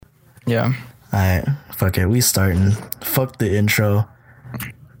Yeah. Alright, fuck it. We starting. Fuck the intro.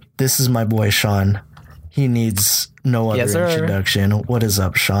 This is my boy Sean. He needs no other introduction. What is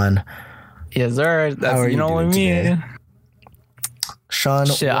up, Sean? Yes, sir. That's, you know what I mean. Today? Sean,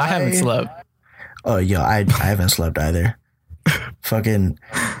 shit, I haven't slept. Oh, yo, I haven't slept either. Fucking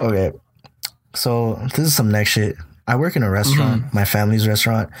okay. So this is some next shit. I work in a restaurant, my family's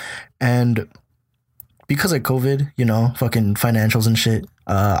restaurant, and because of COVID, you know, fucking financials and shit.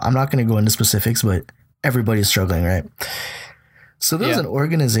 I'm not gonna go into specifics, but everybody's struggling, right? So there was an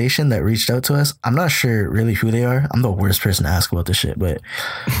organization that reached out to us. I'm not sure really who they are. I'm the worst person to ask about this shit, but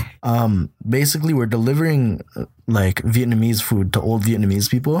basically we're delivering like Vietnamese food to old Vietnamese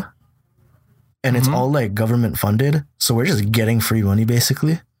people. And it's all like government funded. So we're just getting free money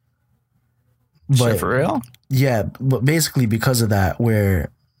basically. But shit, for real? Yeah, but basically because of that, we're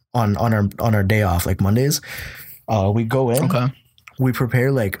on our day off, like Mondays, we go in, we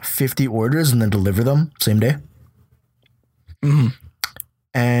prepare like 50 orders and then deliver them same day.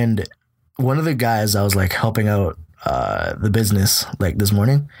 And one of the guys I was like helping out the business like this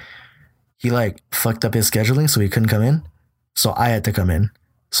morning, he like fucked up his scheduling so he couldn't come in. So I had to come in.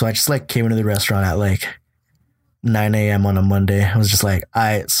 So I just like came into the restaurant at like 9 a.m. on a Monday. I was just like,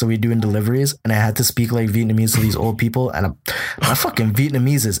 so we doing deliveries and I had to speak like Vietnamese to these old people and my fucking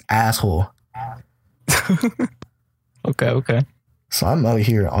Vietnamese is asshole. Okay. So I'm out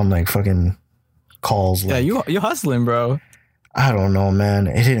here on like fucking calls. Yeah, like, you hustling, bro. I don't know, man.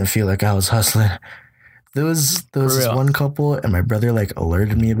 It didn't feel like I was hustling. There was this one couple and my brother like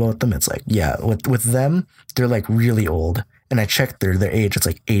alerted me about them. It's like, yeah, with them, they're like really old. And I checked their age. It's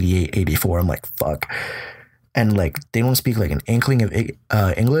like 88, 84. I'm like, fuck. And like, they don't speak like an inkling of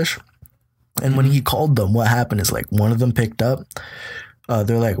English. And when he called them, what happened is like one of them picked up.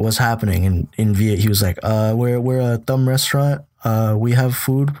 They're like, what's happening? And in Viet, he was like, we're a thumb restaurant. We have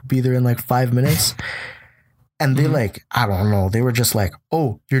food. We'll be there in like 5 minutes. And they like, I don't know. They were just like,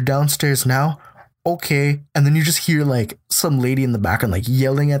 oh, you're downstairs now? Okay. And then you just hear like some lady in the background like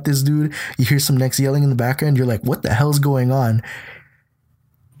yelling at this dude. You hear some next yelling in the background. You're like, what the hell's going on?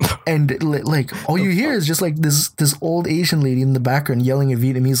 And like all you hear is just like this old Asian lady in the background yelling at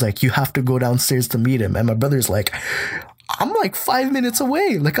Vietnamese like, you have to go downstairs to meet him. And my brother's like, I'm like 5 minutes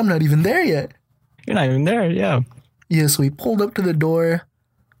away. Like I'm not even there yet. You're not even there. Yeah. Yeah. So he pulled up to the door.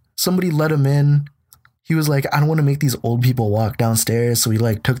 Somebody let him in. He was like, I don't want to make these old people walk downstairs. So he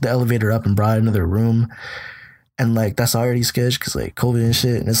like took the elevator up and brought it into their room. And like, that's already sketch because like COVID and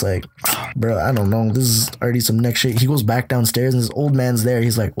shit. And it's like, bro, I don't know. This is already some next shit. He goes back downstairs and this old man's there.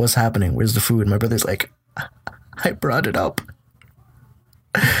 He's like, what's happening? Where's the food? And my brother's like, I brought it up.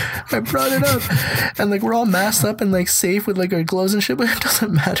 And like, we're all masked up and like safe with like our gloves and shit, but it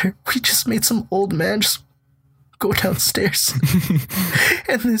doesn't matter. We just made some old man just go downstairs.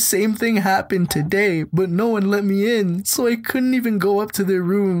 And the same thing happened today, but no one let me in, so I couldn't even go up to their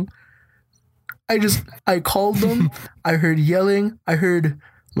room. I called them. I heard yelling. I heard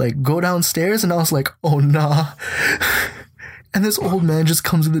like go downstairs, and I was like, oh nah. And this old man just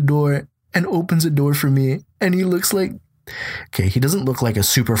comes to the door and opens a door for me, and he looks like, okay, he doesn't look like a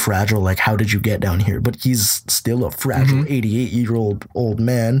super fragile like how did you get down here, but he's still a fragile 88-year-old old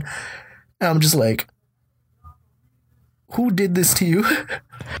man. And I'm just like, who did this to you?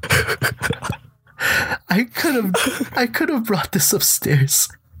 I could have brought this upstairs.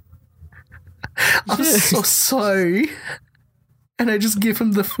 I'm so sorry. And I just give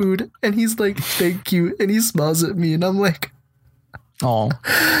him the food and he's like, thank you. And he smiles at me and I'm like, oh,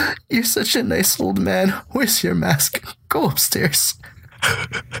 you're such a nice old man. Where's your mask? Go upstairs.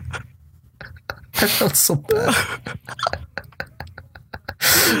 I felt so bad.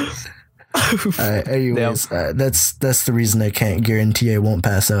 Anyways, that's the reason I can't guarantee I won't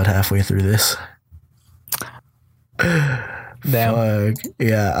pass out halfway through this. Damn. Fuck.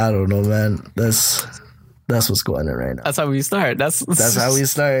 Yeah, I don't know, man. That's what's going on right now. That's how we start. That's how we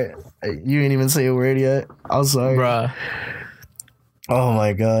start. You ain't even say a word yet. I'm sorry, bruh. Oh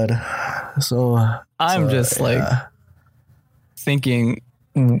my god. So I'm just like thinking,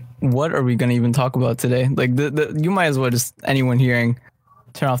 what are we gonna even talk about today? Like you might as well just anyone hearing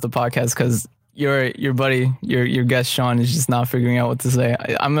turn off the podcast because your buddy, your guest Sean is just not figuring out what to say.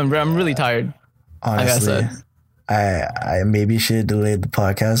 I'm really tired. Honestly, like I maybe should have delayed the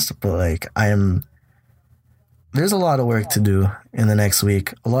podcast, but like there's a lot of work to do in the next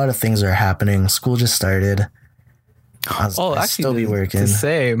week. A lot of things are happening. School just started. I'll actually still be working. To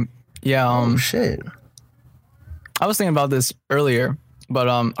say, yeah. Oh shit. I was thinking about this earlier,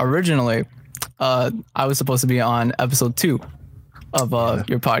 but originally, I was supposed to be on episode 2 of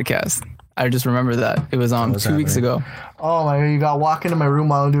your podcast. I just remember that. It was 2 weeks ago. Oh my God, you got to walk into my room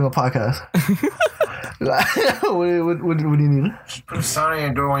while I'm doing a podcast. what do you need? Just put a sign on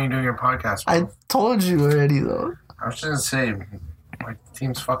your door when you're doing your podcast, bro. I told you already, though. I was just going to say, my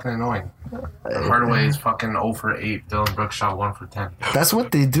team's fucking annoying. Hardaway is fucking 0 for 8. Dylan Brooks shot 1 for 10. That's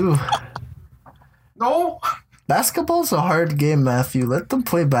what they do. No! Basketball's a hard game, Matthew. Let them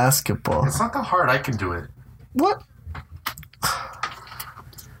play basketball. It's not that hard. I can do it. What?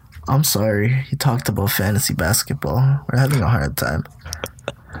 I'm sorry. You talked about fantasy basketball. We're having a hard time.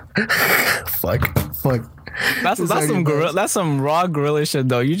 Fuck. That's some raw gorilla shit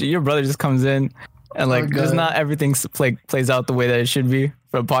though. Your brother just comes in and like just not everything plays out the way that it should be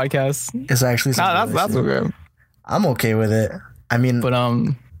for a podcast. It's actually that's okay. I'm okay with it. I mean, but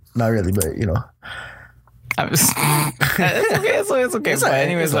not really, but you know, it's okay. It's okay. But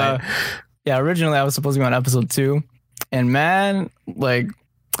anyways, originally I was supposed to be on episode 2, and man, like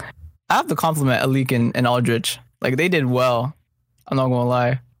I have to compliment Alik and Aldrich. Like they did well. I'm not gonna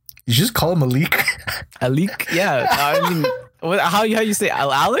lie. You just call him Alik? Alik? Yeah. I mean, how you say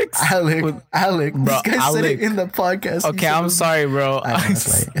Alex? Alec. Bro, This guy's Alec. sitting in the podcast. Okay, I'm sorry, bro.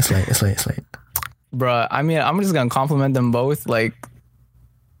 It's late. Bro, I mean, I'm just gonna compliment them both. Like,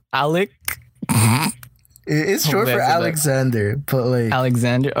 Alec. It's short for Alexander, but like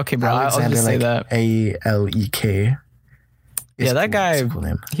Alexander. Okay, bro. Alexander, I'll just say that. Alek. Yeah, that guy. Cool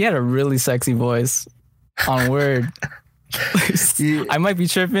name. He had a really sexy voice. On word. I might be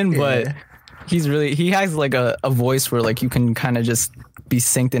tripping, but he has like a voice where like you can kind of just be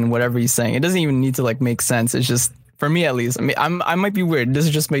synced in whatever he's saying. It doesn't even need to like make sense. It's just, for me at least. I mean, I might be weird. This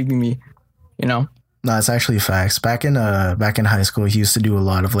is just making me, you know. No, it's actually facts. Back in high school, he used to do a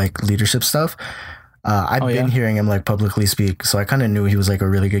lot of like leadership stuff. I've been hearing him like publicly speak, so I kind of knew he was like a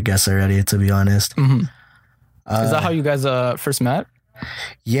really good guest already, to be honest. Mm-hmm. Is that how you guys first met?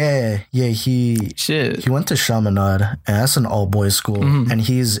 Yeah. He went to Chaminade, and that's an all boys school, and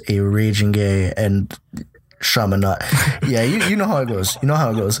he's a raging gay. And Chaminade, yeah, you know how it goes.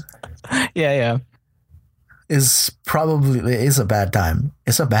 Yeah. It's a bad time.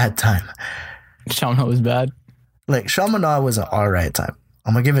 Chaminade was bad. Like Chaminade was an alright time.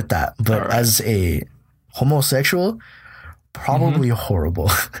 I'm gonna give it that. But as a homosexual, probably horrible.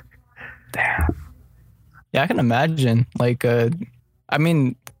 Damn. Yeah, I can imagine. Like, I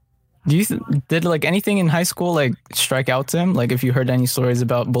mean, did like anything in high school like strike out to him? Like, if you heard any stories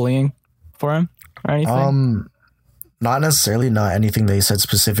about bullying for him or anything? Not necessarily. Not anything that he said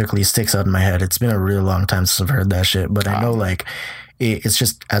specifically sticks out in my head. It's been a really long time since I've heard that shit. But I know like it's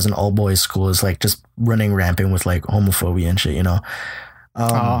just, as an all boys school, it's like just running rampant with like homophobia and shit. You know.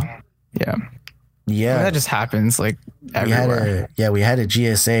 Yeah. I mean, that just happens like everywhere. We had a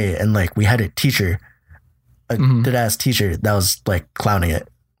GSA, and like we had a teacher. A dead ass teacher that was like clowning it,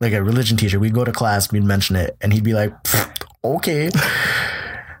 like a religion teacher. We'd go to class, we'd mention it, and he'd be like, okay.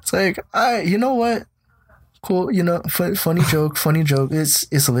 It's like, you know what? Cool, you know, funny joke.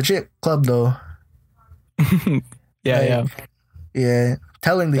 It's a legit club though. Yeah.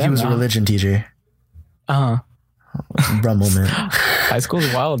 Telling that he was a religion teacher. Bruh moment. High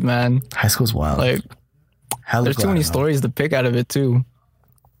school's wild, man. High school's wild. Like, there's too many stories to pick out of it too.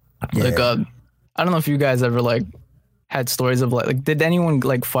 Yeah. Like, I don't know if you guys ever like had stories of like did anyone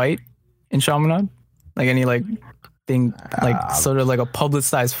like fight in Chaminade? Like any like thing, like sort of like a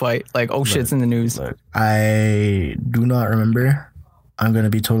publicized fight, like shit's in the news. Look, I do not remember. I'm gonna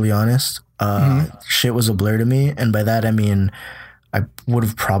be totally honest. Shit was a blur to me, and by that I mean I would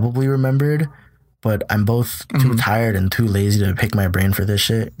have probably remembered, but I'm both too tired and too lazy to pick my brain for this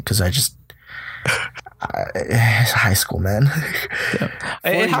shit because it's high school, man. Yeah.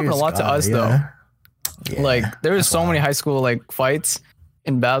 It happened a lot to us though. Yeah, like there was so many high school like fights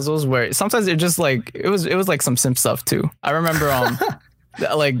in Basil's where sometimes it just like it was like some simp stuff too. I remember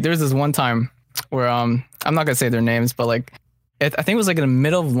like there was this one time where I'm not gonna say their names, but like I think it was like in the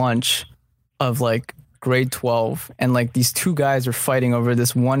middle of lunch of like grade 12, and like these two guys were fighting over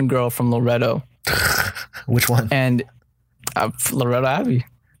this one girl from Loretto. Which one? And Loretto Abbey,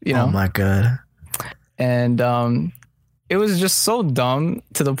 you know. Oh my god. And it was just so dumb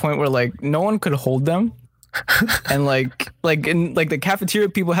to the point where like no one could hold them. And like in like the cafeteria,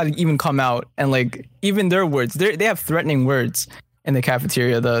 people had to even come out, and like even their words, they have threatening words in the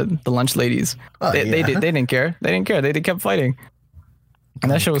cafeteria, the lunch ladies. They didn't care. They kept fighting.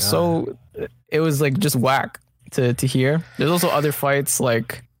 And that shit was it was like just whack to hear. There's also other fights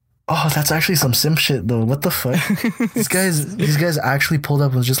like, oh, that's actually some simp shit though. What the fuck? These guys actually pulled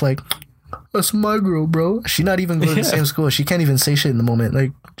up and was just like, that's my girl, bro. She not even going to the same school. She can't even say shit in the moment.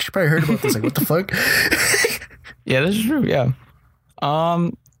 Like, she probably heard about this. Like, what the fuck? Yeah, that's true. Yeah.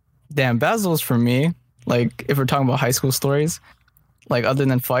 Damn, Basil's for me. Like, if we're talking about high school stories, like other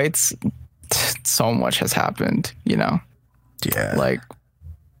than fights, so much has happened. You know. Yeah. Like,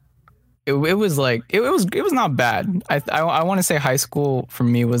 it was like it was not bad. I want to say high school for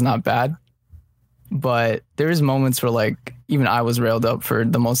me was not bad, but there's moments where like even I was railed up for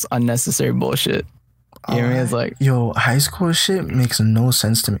the most unnecessary bullshit. You know what I mean? It's like, yo, high school shit makes no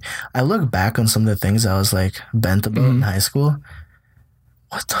sense to me. I look back on some of the things I was like bent about in high school.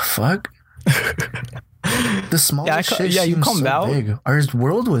 What the fuck? The smallest shit you seems come so out. big. Our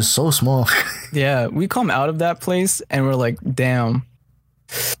world was so small. Yeah, we come out of that place and we're like, damn.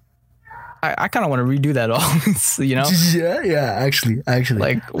 I kind of want to redo that all, you know? Yeah, actually.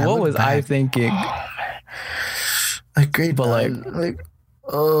 Like, what was I thinking? Like grade But 9, like,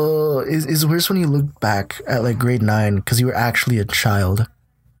 oh, it's worse when you look back at like grade 9 because you were actually a child.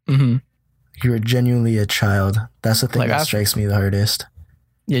 Mm-hmm. You were genuinely a child. That's the thing Like, that strikes me the hardest.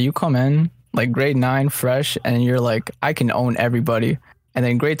 Yeah, you come in like grade 9 fresh and you're like, I can own everybody. And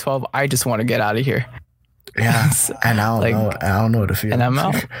then grade 12, I just want to get out of here. Yeah, and I don't know what to feel. And I'm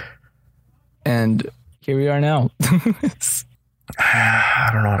out. And here we are now. I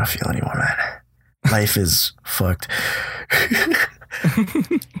don't know how to feel anymore, man. Life is fucked.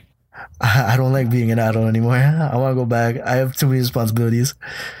 I don't like being an adult anymore. I want to go back. I have too many responsibilities.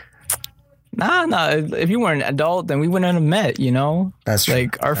 Nah. If you were an adult, then we wouldn't have met, you know? That's true.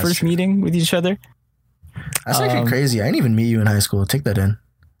 Like our first meeting with each other. That's actually crazy. I didn't even meet you in high school. Take that in.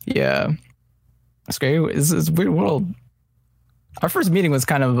 Yeah. It's great. It's a weird world. Our first meeting was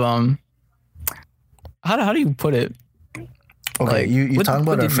kind of, how do you put it? Okay, like, you talking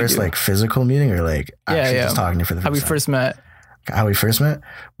about our first like physical meeting or like actually just talking to you for the first time? time? How we first met?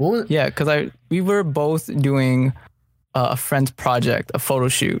 What was Yeah, because we were both doing a friend's project, a photo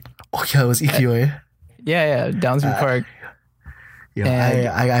shoot. Oh yeah, it was Ikioe. Yeah, Downsview Park.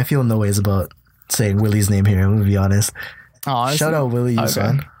 Yeah, I feel no ways about saying Willie's name here, I'm gonna be honest. Honestly? Shout out Willie, you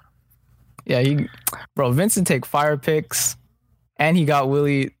son. Yeah, Vincent take fire pics. And he got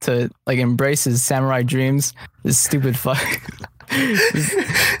Willie to like embrace his samurai dreams. This stupid fuck.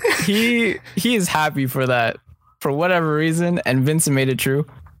 he is happy for that for whatever reason, and Vincent made it true.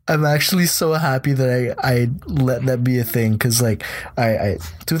 I'm actually so happy that I let that be a thing because like I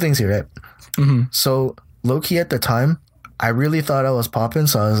two things here, right? Mm-hmm. So low key at the time, I really thought I was popping,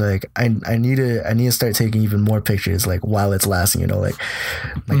 so I was like, I need to start taking even more pictures like while it's lasting, you know, like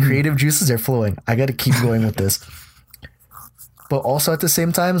my creative juices are flowing. I got to keep going with this. But also at the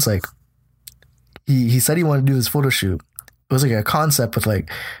same time, it's like he said he wanted to do this photo shoot. It was like a concept with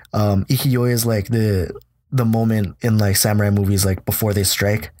like Ikiyoi is like the moment in like samurai movies like before they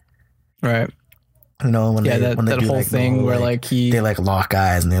strike. Right. You know, when they that do whole like, thing where like they like lock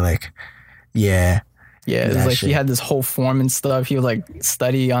eyes and they like yeah. Yeah, it was like shit. He had this whole form and stuff. He would like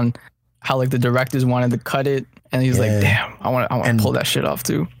study on how like the directors wanted to cut it, and he was like, "Damn, I want to pull that shit off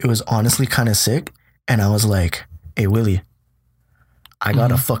too." It was honestly kind of sick, and I was like, "Hey Willie, I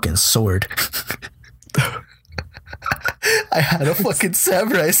got a fucking sword." I had a fucking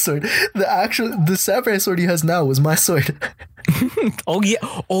samurai sword. The samurai sword he has now was my sword. Oh yeah,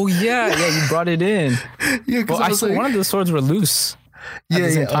 you brought it in. Yeah, because I saw like, one of the swords were loose. At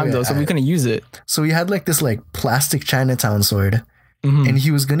the same time though, so we couldn't use it. So he had like this like plastic Chinatown sword, and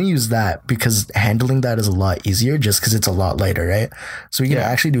he was gonna use that because handling that is a lot easier, just because it's a lot lighter, right? So he could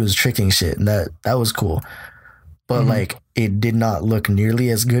actually do his tricking shit, and that was cool. But like, it did not look nearly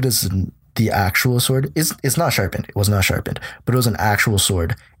as good as the actual sword. It's not sharpened. It was not sharpened, but it was an actual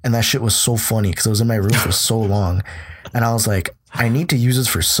sword, and that shit was so funny because it was in my room for so long, and I was like, I need to use this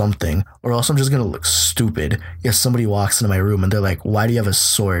for something, or else I'm just gonna look stupid if somebody walks into my room and they're like, "Why do you have a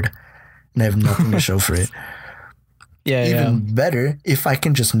sword?" And I have nothing to show for it. Even better if I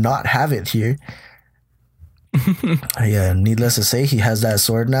can just not have it here. Yeah, needless to say, he has that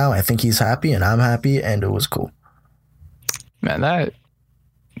sword now. I think he's happy, and I'm happy, and it was cool. Man, that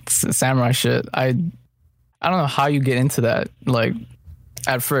samurai shit. I don't know how you get into that. Like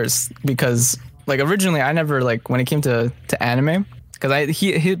at first, because. Like originally, I never like when it came to anime, because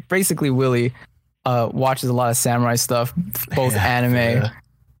he basically Willie watches a lot of samurai stuff, both anime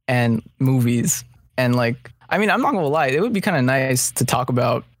and movies, and like I mean I'm not gonna lie, it would be kind of nice to talk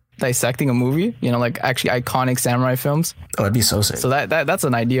about dissecting a movie, you know, like actually iconic samurai films. Oh, it'd be so sick. So that's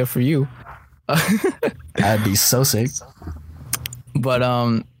an idea for you. That'd be so sick. But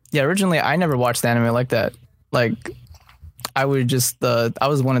yeah, originally I never watched anime like that. Like I would just I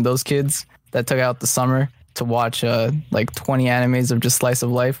was one of those kids that took out the summer to watch like 20 animes of just slice of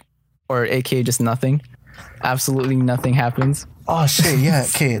life, or aka just nothing. absolutely nothing happens. Oh shit, yeah,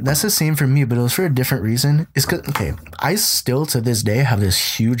 okay, that's the same for me, but it was for a different reason. It's cause, okay, I still to this day have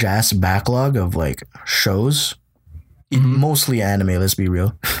this huge ass backlog of like shows, mostly anime, let's be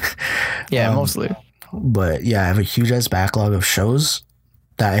real. Yeah, mostly. But yeah, I have a huge ass backlog of shows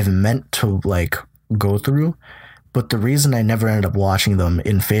that I've meant to like go through. But the reason I never ended up watching them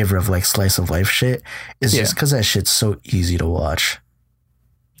in favor of like slice of life shit is just because that shit's so easy to watch.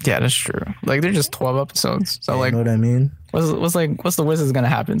 Yeah, that's true. Like they're just 12 episodes. So like, you know what I mean? What's the worst that's gonna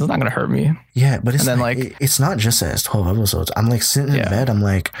happen? It's not gonna hurt me. Yeah, but it's and then like it's not just that it's 12 episodes. I'm like sitting in bed. I'm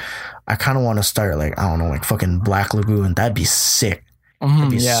like, I kind of want to start like, I don't know, like fucking Black Lagoon. That'd be sick.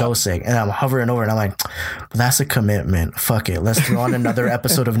 That'd be so sick. And I'm hovering over and I'm like, well, that's a commitment. Fuck it. Let's throw on another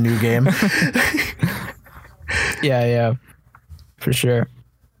episode of New Game. Yeah, for sure.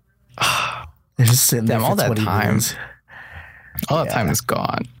 They're just sitting there. Damn, all that time. Minutes. All that time is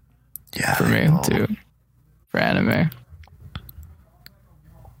gone. Yeah, for me too. For anime.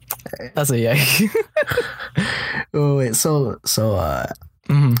 That's a yay. Oh wait, so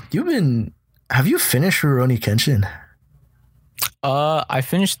have you finished Rurouni Kenshin? I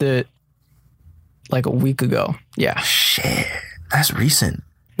finished it like a week ago. Yeah. Shit, that's recent.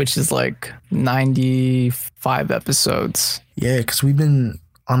 Which is like 95 episodes. Yeah, because we've been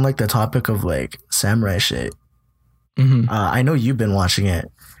on like the topic of like samurai shit. I know you've been watching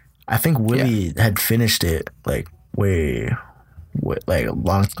it. I think Willie had finished it like way like a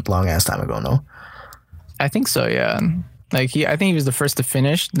long ass time ago. No, I think so. Yeah, like I think he was the first to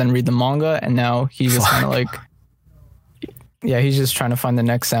finish, then read the manga, and now he's just kind of like, he's just trying to find the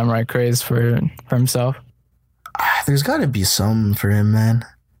next samurai craze for himself. There's got to be some for him, man.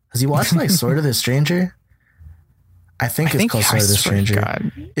 Has he watched like Sword of the Stranger? I think it's called Sword of the Stranger.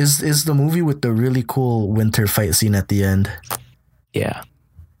 God. Is the movie with the really cool winter fight scene at the end? Yeah.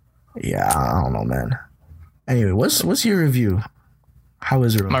 Yeah, I don't know, man. Anyway, what's your review? How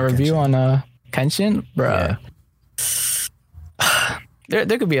is it? My review on Kenshin, bruh. Yeah.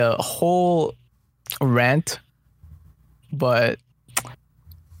 There could be a whole rant, but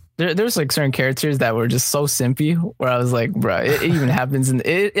there's like certain characters that were just so simpy where I was like, bruh, it even happens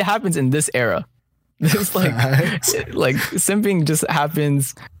it happens in this era. It's like simping just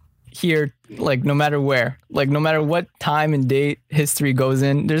happens here, like no matter where, like no matter what time and date history goes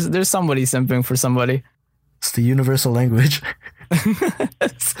in, there's somebody simping for somebody. It's the universal language.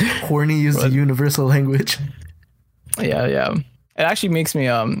 Horny is the universal language. Yeah. It actually makes me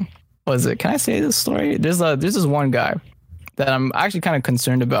can I say this story? There's this one guy that I'm actually kind of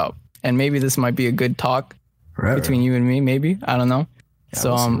concerned about, and maybe this might be a good talk between you and me. Maybe, I don't know. Yeah,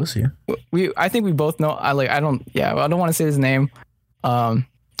 so we'll see. I think we both know. I don't want to say his name.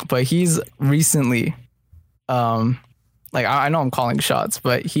 But he's recently, I know I'm calling shots,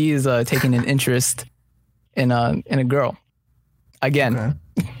 but he is taking an interest in a girl again.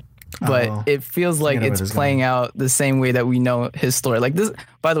 Okay. But it feels like it's playing out the same way that we know his story. Like this,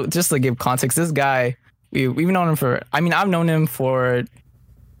 by the way, just to give context, this guy, we've known him I've known him for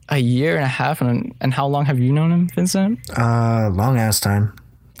a year and a half. And how long have you known him, Vincent? Long ass time.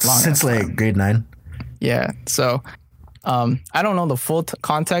 Since like grade 9. Yeah. So, I don't know the full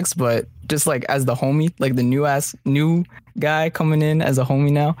context, but just like as the homie, like the new guy coming in as a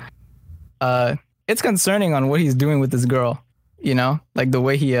homie now, it's concerning on what he's doing with this girl, you know, like the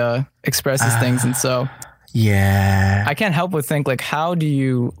way he expresses things. And so I can't help but think, like, how do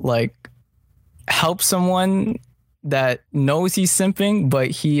you like help someone that knows he's simping,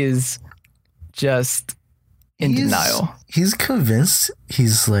 but he is just in denial? He's convinced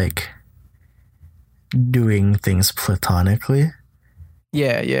he's like doing things platonically.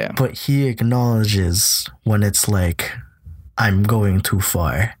 Yeah. But he acknowledges when it's like, I'm going too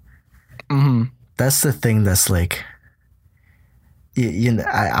far. Mm-hmm. That's the thing that's like, you know,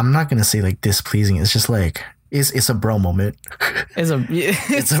 I'm not gonna say like displeasing. It's just like it's a bro moment. It's a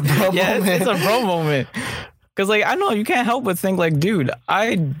bro moment. It's a bro moment. Because like I know you can't help but think like, dude,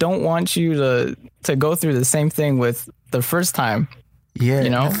 I don't want you to go through the same thing with the first time. Yeah, you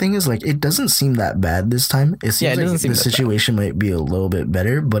know? The thing is, like, it doesn't seem that bad this time. It seems like the situation might be a little bit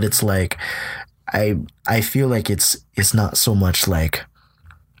better, but it's like, I feel like it's not so much like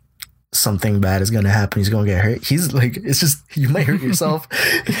something bad is gonna happen. He's gonna get hurt. He's like, it's just you might hurt yourself.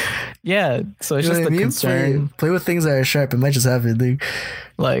 Yeah, so it's just the concern. Play with things that are sharp. It might just happen.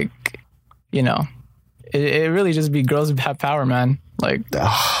 Like, you know, it really just be girls have power, man. Like,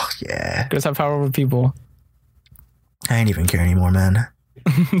 oh yeah, girls have power over people. I ain't even care anymore, man.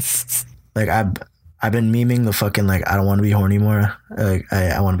 Like I've been memeing the fucking like I don't want to be horny more. Like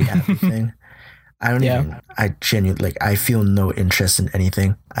I want to be happy thing. I don't even. I genuinely like. I feel no interest in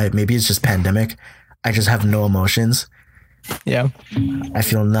anything. Maybe it's just pandemic. I just have no emotions. Yeah. I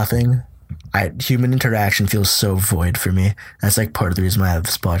feel nothing. Human interaction feels so void for me. That's like part of the reason why I have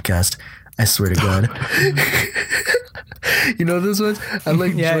this podcast. I swear to God. You know those ones? I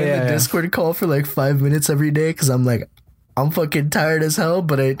like join the Discord call for like 5 minutes every day because I'm like, I'm fucking tired as hell,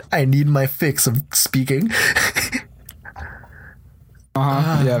 but I need my fix of speaking.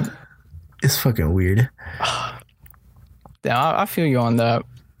 Yeah. It's fucking weird. Yeah, I feel you on that.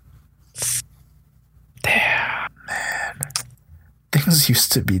 Damn, man. Things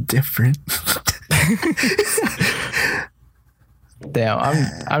used to be different. Damn,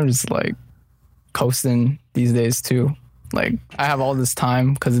 I'm just like coasting these days too. Like I have all this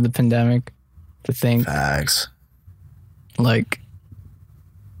time because of the pandemic to think. Facts. Like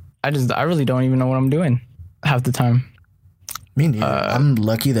I really don't even know what I'm doing half the time. Me neither. I'm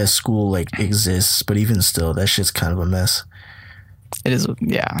lucky that school like exists, but even still, that shit's kind of a mess. It is,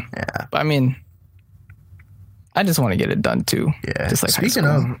 yeah. Yeah. But I mean, I just want to get it done too. Yeah. Just like speaking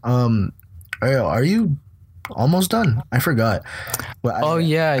of, are you almost done? I forgot. Well, I know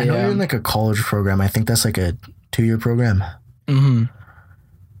you're in like a college program. I think that's like a 2-year program. Mm-hmm.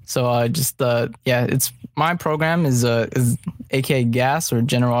 So it's my program is aka GAS, or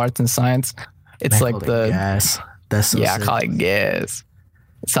General Arts and Science. It's like the GAS. That's so sick. I call it GAS.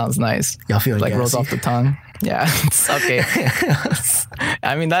 It sounds nice. Y'all feeling like gassy? Rolls off the tongue. Yeah, it's okay.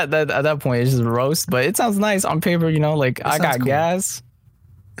 I mean that at that point it's just roast, but it sounds nice on paper. You know, like I got cool. Gas.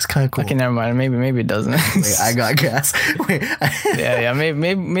 It's kind of cool. Okay, never mind. Maybe it doesn't. Wait, I got gas. Wait. yeah.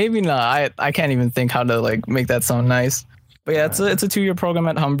 Maybe not. I can't even think how to like make that sound nice. But yeah, it's a 2-year program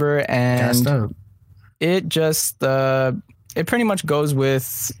at Humber, and it just it pretty much goes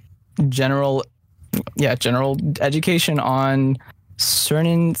with general education on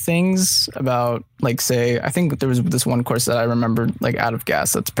certain things about, like, say, I think there was this one course that I remembered like out of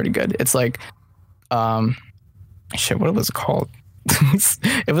GAS that's pretty good. It's like what was it called?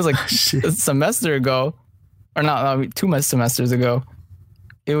 It was like a semester ago, or not 2 semesters ago.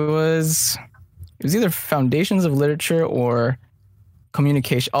 It was either Foundations of Literature or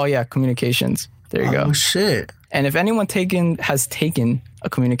Communication. Oh yeah, Communications. There you go. Oh shit. And if anyone has taken a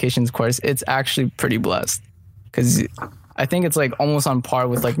communications course, it's actually pretty blessed, because I think it's like almost on par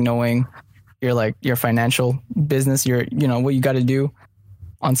with like knowing your financial business, what you got to do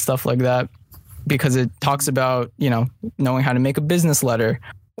on stuff like that, because it talks about, knowing how to make a business letter,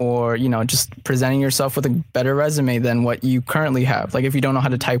 or, just presenting yourself with a better resume than what you currently have. Like if you don't know how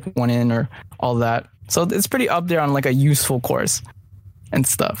to type one in or all that. So it's pretty up there on like a useful course and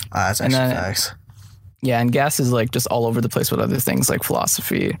stuff. That's actually facts. Yeah, and GAS is like just all over the place with other things like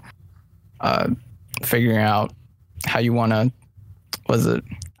philosophy, figuring out how you want to,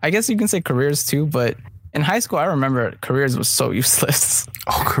 I guess you can say careers too, but in high school, I remember careers was so useless.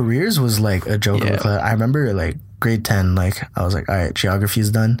 Oh, careers was like a joke of a class. I remember like grade 10, like I was like, all right, geography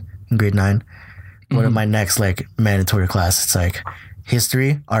is done. In grade 9, what are my next like mandatory class? It's like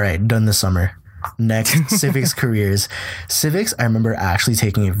history. All right, done this summer. Next, civics, careers. Civics, I remember actually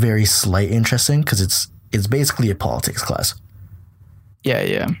taking a very slight interest in, because it's basically a politics class. Yeah.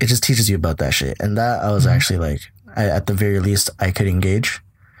 It just teaches you about that shit. And that I was actually like, at the very least, I could engage.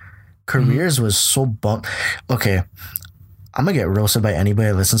 Careers was so Okay, I'm gonna get roasted by anybody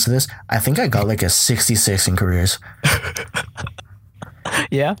that listens to this. I think I got like a 66 in careers.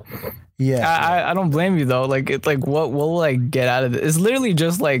 Yeah. I don't blame you though. Like it's like what will I get out of it? It's literally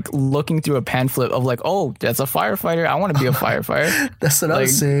just like looking through a pamphlet of like, oh, that's a firefighter. I want to be a firefighter. That's what I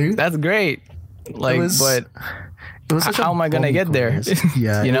was saying. That's great. Like, but how am I gonna get there?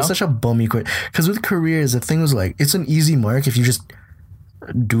 Yeah, it was such a bummy quiz. Because with careers, the thing was like, it's an easy mark if you just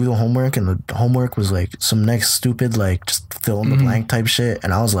do the homework, and the homework was like some next stupid like just fill in the blank type shit,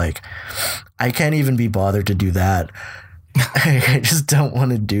 and I was like, I can't even be bothered to do that. I just don't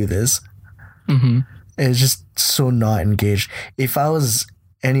want to do this. It's just so not engaged. If I was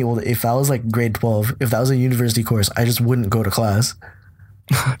any older, if I was like grade 12, if that was a university course, I just wouldn't go to class.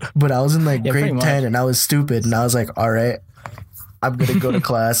 But I was in like grade 10 and I was stupid, and I was like, all right, I'm gonna go to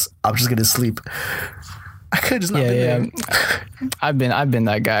class. I'm just gonna sleep. I could just not been there. I've been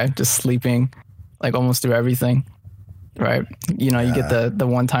that guy, just sleeping like almost through everything. Right. You get the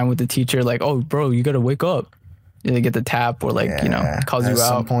one time with the teacher, like, oh bro, you gotta wake up. They get the tap, or like, calls you out. At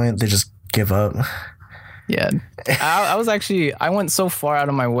some point they just give up. Yeah. I went so far out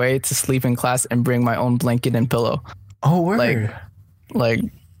of my way to sleep in class and bring my own blanket and pillow. Oh, word. Like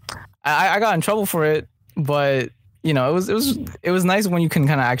I got in trouble for it, but it was nice when you can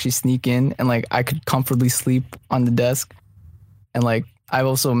kind of actually sneak in, and like I could comfortably sleep on the desk, and like I've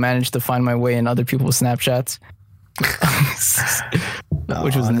also managed to find my way in other people's Snapchats.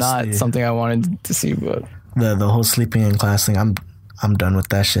 which was honestly not something I wanted to see. But the whole sleeping in class thing, I'm done with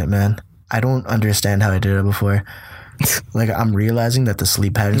that shit, man. I don't understand how I did it before. Like, I'm realizing that the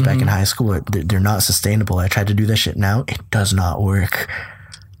sleep patterns back in high school, they're not sustainable. I tried to do that shit now. It does not work.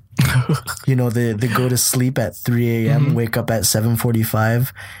 You know, they go to sleep at 3 a.m., wake up at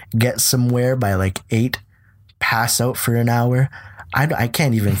 7:45, get somewhere by like 8, pass out for an hour. I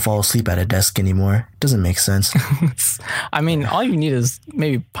can't even fall asleep at a desk anymore. It doesn't make sense. I mean, all you need is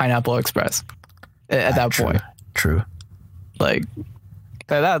maybe Pineapple Express at that point. True. Like,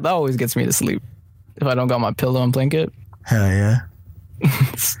 that always gets me to sleep if I don't got my pillow and blanket. Hell yeah.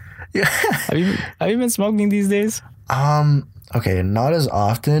 Yeah. Have you been smoking these days? Okay, not as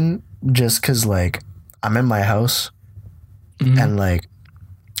often, just because, like, I'm in my house, and, like,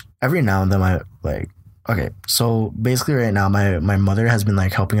 every now and then okay, so basically right now, my mother has been,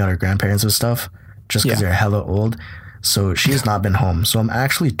 like, helping out her grandparents with stuff, just because they're hella old, so she's not been home, so I'm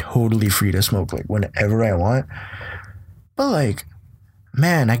actually totally free to smoke, like, whenever I want, but, like,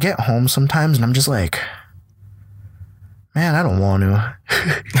 man, I get home sometimes, and I'm just like, man, I don't want to.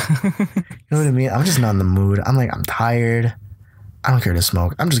 You know what I mean? I'm just not in the mood. I'm like, I'm tired. I don't care to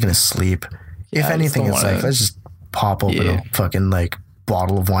smoke. I'm just going to sleep. If anything, it's like, let's just pop open a fucking, like,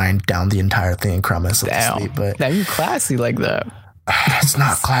 bottle of wine, down the entire thing, and cry myself to sleep. But now you classy like that. It's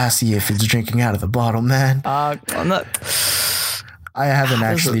not classy if it's drinking out of the bottle, man. I'm not. I haven't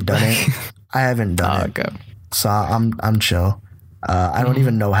actually done it. I haven't done it. Okay. So I'm chill. I don't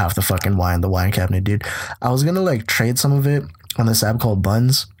even know half the fucking wine, the wine cabinet, dude. I was going to, like, trade some of it on this app called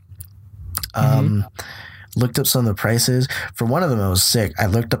Buns. Looked up some of the prices. For one of them, it was sick. I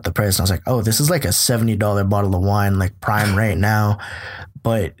looked up the price and I was like, oh, this is like a $70 bottle of wine, like prime right now.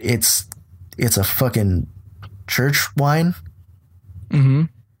 But it's a fucking church wine.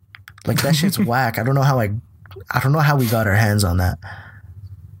 Like, that shit's whack. I don't know how we got our hands on that.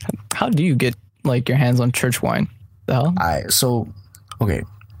 How do you get, like, your hands on church wine? The hell? So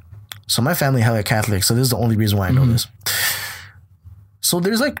my family hella Catholic, so this is the only reason why I know this. So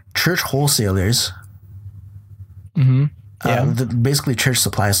there's, like, church wholesalers. Basically church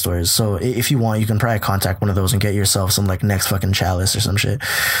supply stores. So if you want, you can probably contact one of those and get yourself some, like, Next fucking Chalice or some shit. This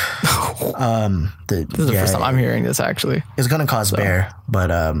is the first time I'm hearing this, actually. It's gonna cost bare,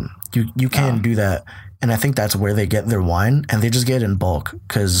 but you can do that, and I think that's where they get their wine, and they just get it in bulk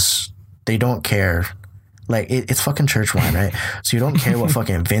because they don't care. Like, it's fucking church wine, right? So you don't care what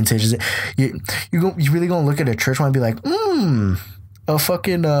fucking vintage is. You really gonna look at a church wine and be like, a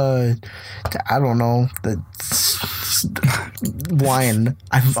fucking I don't know, the wine.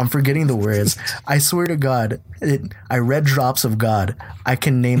 I'm forgetting the words. I swear to God, I read Drops of God. I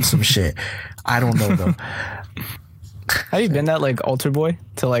can name some shit. I don't know though. Have you been that, like, altar boy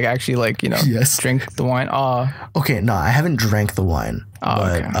to, like, actually, like, you know, drink the wine? Okay, no, I haven't drank the wine,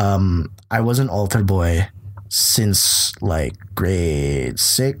 but okay. I was an altar boy since, like, grade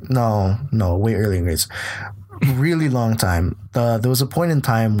 6. No, way early in grades. Really long time. There was a point in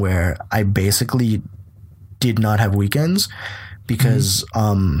time where I basically did not have weekends because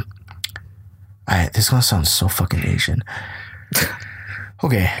this is gonna sound so fucking Asian.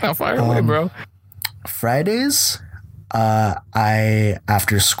 Okay. How far away, bro? Fridays, I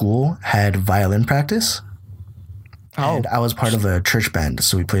after school had violin practice. And I was part of a church band,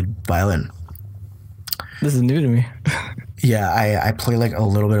 so we played violin. This is new to me. Yeah, I play, like, a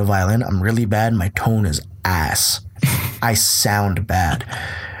little bit of violin. I'm really bad. My tone is ass. I sound bad.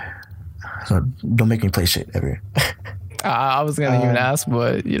 So don't make me play shit ever. I was going to even ask,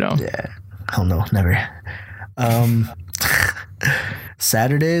 but, you know. Yeah. Hell no, never.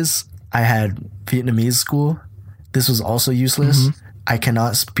 Saturdays, I had Vietnamese school. This was also useless. I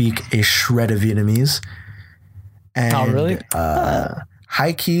cannot speak a shred of Vietnamese. And, really?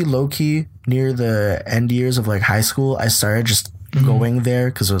 High key, low key, near the end years of, like, high school, I started just going there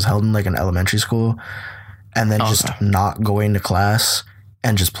because it was held in, like, an elementary school, and then just not going to class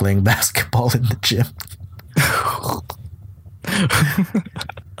and just playing basketball in the gym.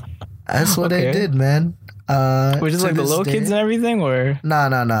 That's what I did, man. Which is, like, the little kids and everything, or? No.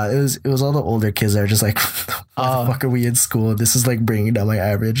 It was all the older kids that are just like, why the fuck are we in school? This is, like, bringing down my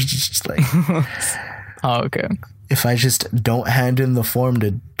average. It's just like, okay. If I just don't hand in the form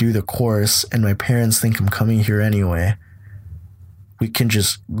to do the course and my parents think I'm coming here anyway, we can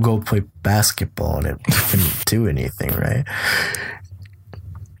just go play basketball and it couldn't do anything, right?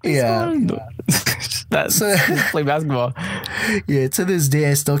 Yeah. That's play basketball. Yeah, to this day,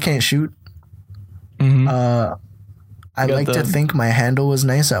 I still can't shoot. I like to think my handle was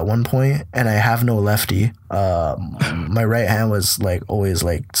nice at one point, and I have no lefty. My right hand was, like, always,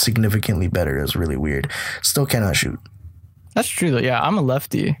 like, significantly better. It was really weird. Still cannot shoot. That's true though. Yeah, I'm a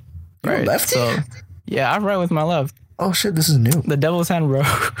lefty. You're a lefty? So yeah, I write with my left. Oh shit, this is new. The devil's hand, bro.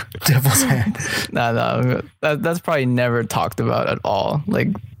 Devil's hand. No, that's probably never talked about at all. Like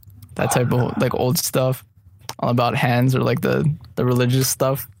that type of like old stuff about hands or like the religious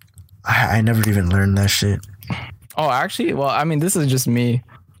stuff. I never even learned that shit. Oh, actually, well, I mean, this is just me,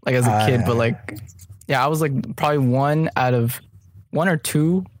 like as a kid, but like, yeah, I was like probably one or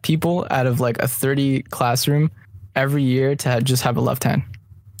two people out of like a 30 classroom every year to just have a left hand.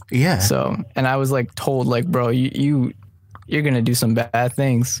 Yeah. So, and I was like told like, bro, you're gonna do some bad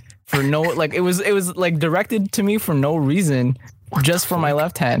things for no, like it was like directed to me for no reason, just for my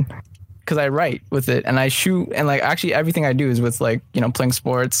left hand, because I write with it and I shoot, and like actually everything I do is with like, you know, playing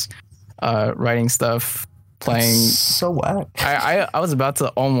sports, writing stuff, playing. So what? I was about to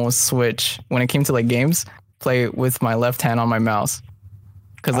almost switch when it came to like games, play with my left hand on my mouse,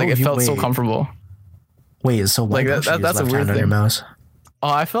 because like it felt so comfortable. Wait, so why like that's a weird thing. On your mouse? Oh,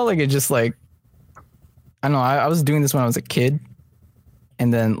 I felt like it just like, I don't know. I was doing this when I was a kid,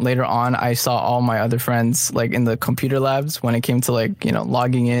 and then later on, I saw all my other friends like in the computer labs when it came to like, you know,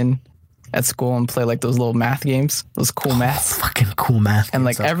 logging in at school and play like those little math games, those cool math, fucking cool math. And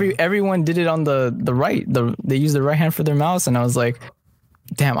like everyone did it on the right. They used the right hand for their mouse, and I was like,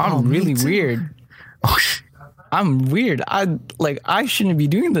 damn, I'm really weird. Oh shit. I'm weird. I shouldn't be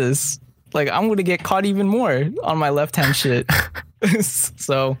doing this. Like I'm gonna get caught even more on my left hand shit.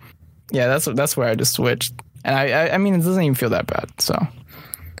 So yeah, that's where I just switched. And I mean, it doesn't even feel that bad. So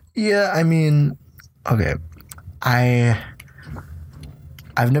yeah, I mean, okay, I've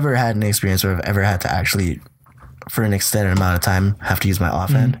never had an experience where I've ever had to actually, for an extended amount of time, have to use my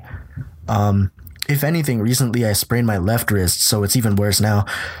offhand. If anything, recently I sprained my left wrist, so it's even worse now.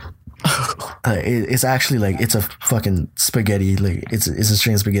 It's actually like it's a fucking spaghetti. Like it's a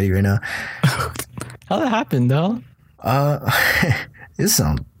string of spaghetti right now. How that happened, though? It's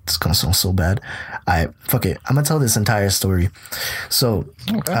gonna sound so bad. Fuck it. I'm gonna tell this entire story. So,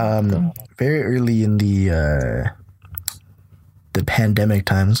 very early in the pandemic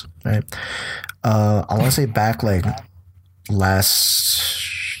times, right? I want to say back like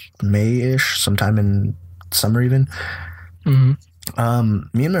last May-ish, sometime in summer even. Mm-hmm.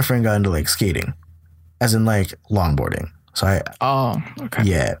 Me and my friend got into like skating, as in like longboarding. So okay.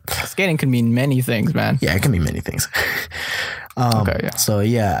 Yeah. Skating can mean many things, man. Yeah, it can mean many things. Okay, yeah. So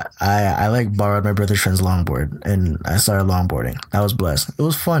yeah, I like borrowed my brother's friend's longboard and I started longboarding. I was blessed. It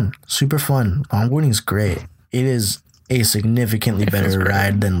was fun, super fun. Longboarding is great. It is a significantly better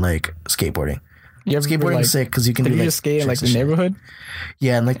ride than like skateboarding. Skateboarding is sick because you can do like, just skate in like the neighborhood?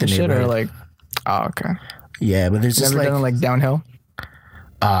 Yeah, in like the neighborhood. Or like, oh, okay. Yeah, but there's just never done like downhill?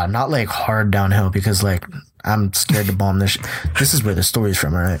 Not like hard downhill because like I'm scared to bomb this. This is where the story's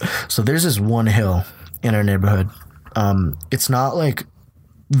from, all right? So there's this one hill in our neighborhood. It's not like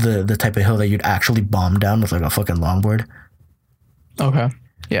the type of hill that you'd actually bomb down with like a fucking longboard. Okay.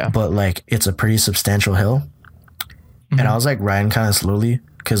 Yeah. But like it's a pretty substantial hill. Mm-hmm. And I was like riding kind of slowly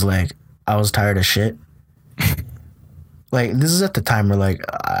because like I was tired of shit. Like this is at the time where like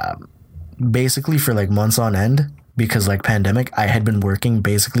basically for like months on end, because like pandemic, I had been working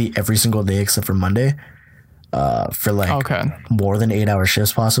basically every single day except for Monday, for like more than 8-hour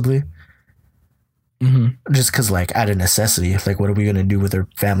shifts possibly. Mm-hmm. Just because like out of necessity, like what are we gonna do with our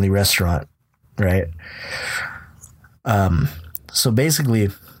family restaurant, right? So basically,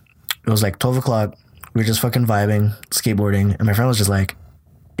 it was like 12 o'clock. We were just fucking vibing, skateboarding, and my friend was just like,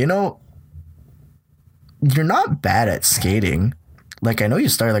 you know, you're not bad at skating. Like, I know you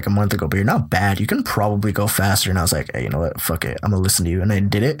started like a month ago, but you're not bad. You can probably go faster. And I was like, hey, you know what? Fuck it. I'm going to listen to you. And I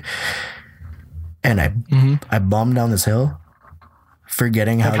did it. And I bombed down this hill,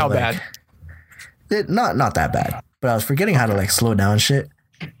 forgetting like how bad? Not that bad. But I was forgetting how to like slow down shit.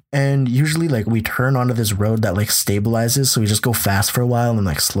 And usually like we turn onto this road that like stabilizes. So we just go fast for a while and then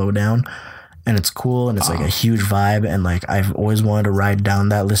like slow down. And it's cool. And it's like a huge vibe. And like I've always wanted to ride down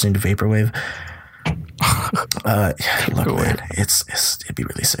that listening to Vaporwave. Look, man, it'd be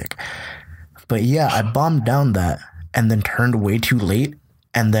really sick. But yeah, I bombed down that and then turned way too late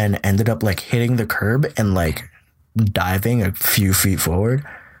and then ended up like hitting the curb and like diving a few feet forward.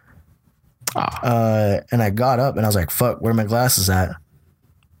 And I got up and I was like, fuck, where are my glasses at?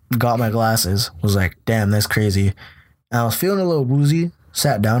 Got my glasses, was like, damn, that's crazy. And I was feeling a little woozy,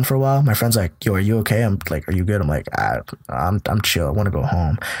 sat down for a while. My friend's like, yo, are you okay? I'm like, are you good? I'm like, I'm chill. I want to go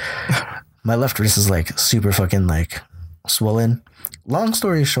home. My left wrist is like super fucking like swollen. Long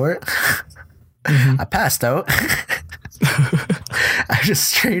story short, I passed out. I just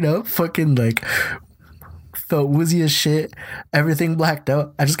straight up fucking like felt woozy as shit. Everything blacked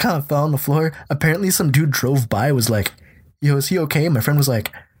out. I just kind of fell on the floor. Apparently some dude drove by, was like, yo, is he okay? My friend was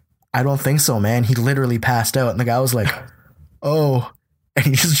like, I don't think so, man. He literally passed out. And the guy was like, oh, and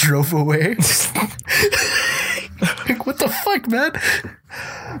he just drove away. Like, what the fuck, man?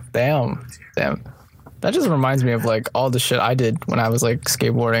 Damn. That just reminds me of like all the shit I did when I was like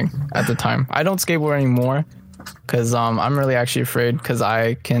skateboarding at the time. I don't skateboard anymore because I'm really actually afraid because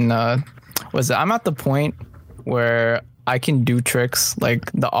I can I'm at the point where I can do tricks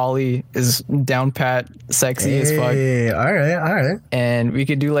like the ollie is down pat sexy as fuck. All right. And we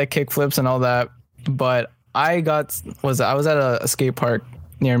could do like kick flips and all that. But I was at a skate park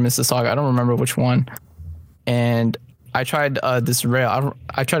near Mississauga. I don't remember which one. And I tried this rail.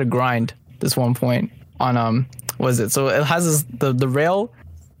 I tried to grind this one point on so it has the rail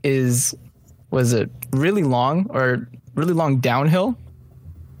is really long downhill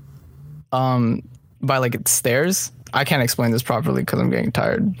by like its stairs. I can't explain this properly because I'm getting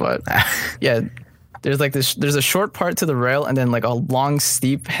tired, but yeah, there's a short part to the rail and then like a long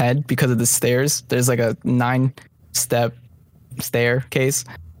steep head because of the stairs. There's like a 9-step staircase,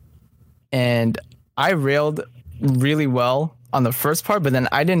 and I railed really well on the first part, but then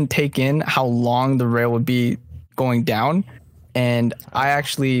I didn't take in how long the rail would be going down, and I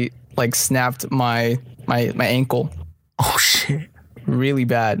actually like snapped my ankle. Oh shit! Really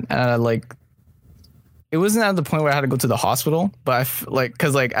bad, and it wasn't at the point where I had to go to the hospital, but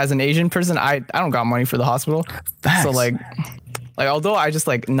because as an Asian person, I don't got money for the hospital. Facts. So like although I just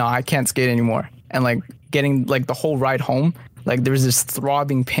no, I can't skate anymore, and like getting like the whole ride home, like there was this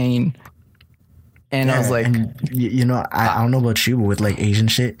throbbing pain. And I was like, you know, I don't know about you, but with like Asian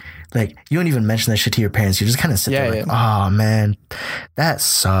shit, like you don't even mention that shit to your parents. You just kind of sit there like, oh man, that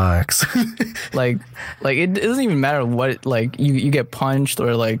sucks. like it doesn't even matter what, like you get punched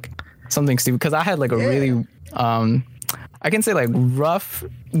or like something stupid. Because I had like a really, I can say like rough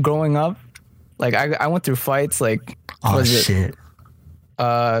growing up. Like I went through fights like, shit.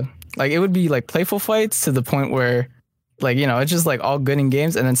 Like it would be like playful fights to the point where like, you know, it's just like all good in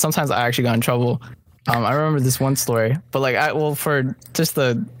games. And then sometimes I actually got in trouble. I remember this one story, but like for just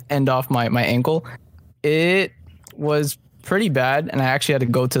to end off my ankle, it was pretty bad. And I actually had to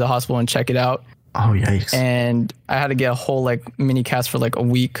go to the hospital and check it out. Oh, yikes. And I had to get a whole like mini cast for like a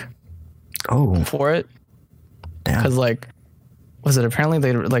week. Oh. For it. Damn. Cause like, apparently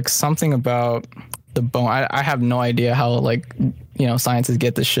they like something about the bone. I have no idea how like, you know, scientists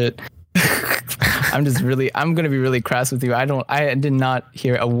get this shit. I'm going to be really crass with you. I did not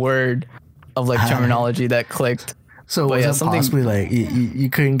hear a word of like terminology that clicked. So was it possibly like you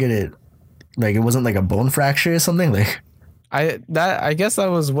couldn't get it, like it wasn't like a bone fracture or something? Like I guess that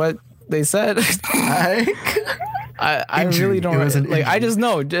was what they said. I really don't like, I just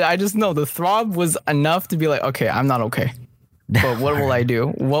know the throb was enough to be like, okay, I'm not okay. But what will I do?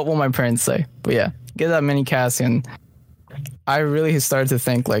 What will my parents say? But yeah, get that mini cast, and I really started to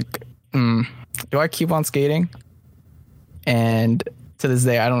think like, do I keep on skating? And to this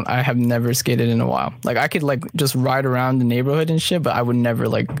day, I have never skated in a while. Like I could like just ride around the neighborhood and shit, but I would never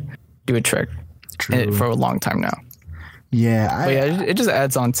like do a trick for a long time now. Yeah. It just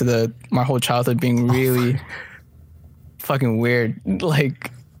adds on to my whole childhood being really fucking weird. Like,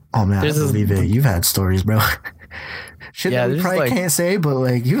 oh man, I believe it. You've had stories, bro. Shit that we probably can't say, but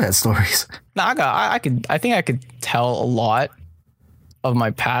like you had stories. No, I think I could tell a lot of my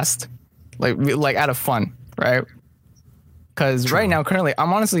past, like out of fun, right? Because right now, currently,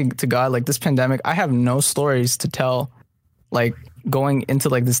 I'm honestly to God, like this pandemic, I have no stories to tell. Like going into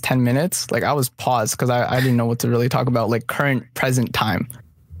like this 10 minutes, like I was paused because I didn't know what to really talk about, like current present time,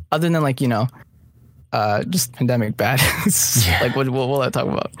 other than like, you know, just pandemic bad. Like what will I talk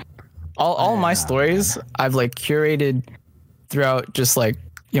about? All my stories I've like curated throughout just like,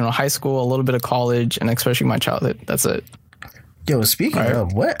 you know, high school, a little bit of college, and especially my childhood. That's it. Yo, speaking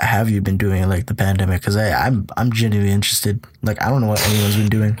of, what have you been doing in like the pandemic? Because I'm genuinely interested. Like I don't know what anyone's been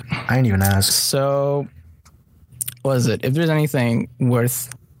doing. I didn't even ask. So, what is it? If there's anything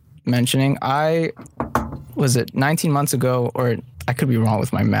worth mentioning, 19 months ago, or I could be wrong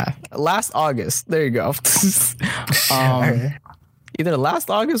with my math. Last August. There you go. Either last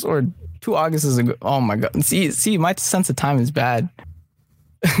August or 2 Augusts ago. Oh my God. See, my sense of time is bad.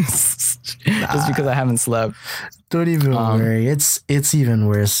 Just because I haven't slept. Don't even worry. It's even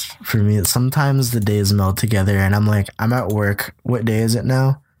worse for me. Sometimes the days meld together and I'm like, I'm at work. What day is it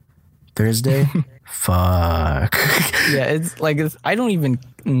now? Thursday? Fuck. Yeah, it's like I don't even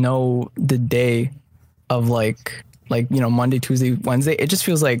know the day of like you know, Monday, Tuesday, Wednesday. It just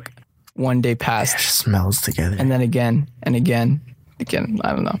feels like one day passed. It just melds together. And then again and again.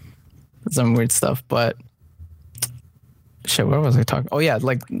 I don't know. Some weird stuff, but shit, where was I talking? Oh yeah,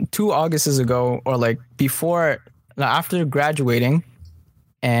 like 2 Augusts ago, or like before after graduating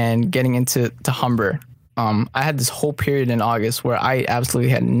and getting into Humber, I had this whole period in August where I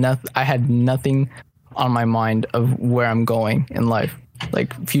absolutely had nothing. I had nothing on my mind of where I'm going in life,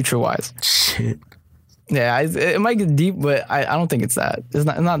 like future wise. Shit. Yeah, it might get deep, but I don't think it's that. It's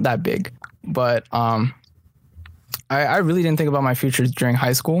not that big. But I really didn't think about my future during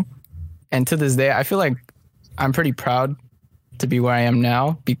high school, and to this day, I feel like I'm pretty proud to be where I am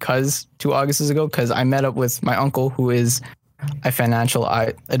now because 2 Augusts ago, because I met up with my uncle who is a financial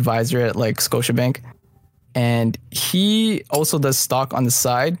advisor at like Scotiabank, and he also does stock on the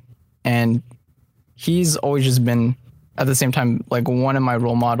side, and he's always just been at the same time like one of my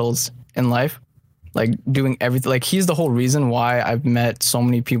role models in life, like doing everything. Like he's the whole reason why I've met so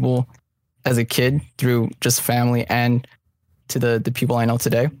many people as a kid through just family and to the people I know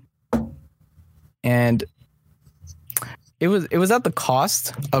today. And it was at the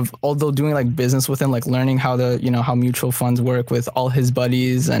cost of, although doing like business with him, like learning how how mutual funds work with all his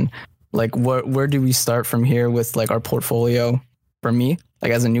buddies, and like where do we start from here with like our portfolio for me,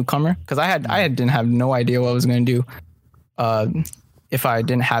 like as a newcomer, because I didn't have no idea what I was going to do if I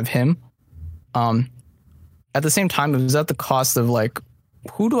didn't have him. At the same time, it was at the cost of like,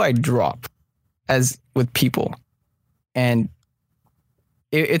 who do I drop as with people? And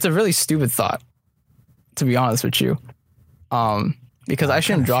it's a really stupid thought, to be honest with you. Because I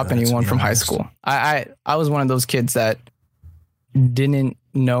shouldn't drop anyone from high school. I was one of those kids that didn't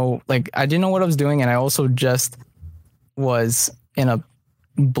know, like I didn't know what I was doing, and I also just was in a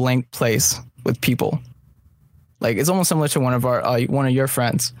blank place with people. Like it's almost similar to one of your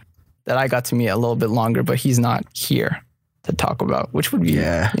friends that I got to meet a little bit longer, but he's not here to talk about, which would be,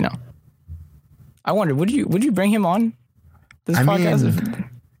 I wonder, would you bring him on this podcast?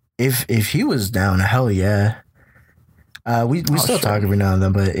 If he was down, hell yeah. We still talk every now and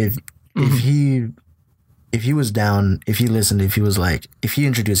then, but if he was down, if he listened, if he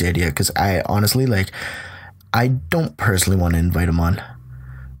introduced the idea, because I honestly, like, I don't personally want to invite him on.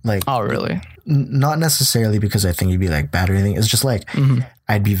 Like, oh really? Not necessarily because I think he'd be like bad or anything. It's just like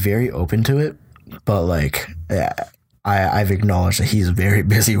I'd be very open to it, but like I've acknowledged that he's very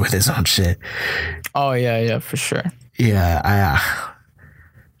busy with his own shit. Oh yeah, for sure. Yeah,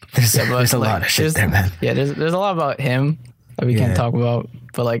 there's a lot of shit there, man. Yeah, there's a lot about him that we can't talk about,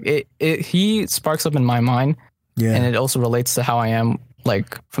 but like he sparks up in my mind, and it also relates to how I am,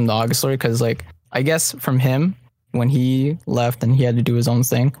 like from the August story, because like I guess from him when he left and he had to do his own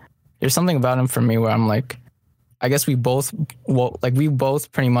thing, there's something about him for me where I'm like, I guess we both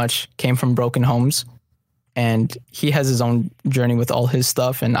pretty much came from broken homes, and he has his own journey with all his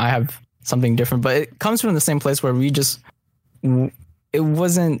stuff, and I have something different, but it comes from the same place where it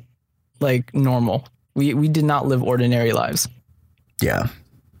wasn't like normal. We did not live ordinary lives. Yeah.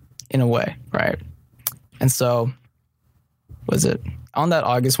 In a way, right? And so was it on that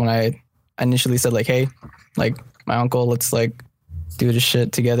August when I initially said like, hey, like my uncle, let's like do this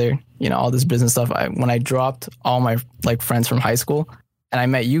shit together, all this business stuff. When I dropped all my like friends from high school and I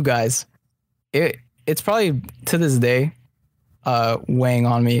met you guys, it's probably to this day weighing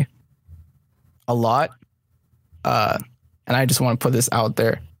on me a lot. And I just want to put this out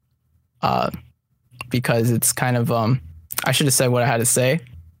there because it's kind of I should have said what I had to say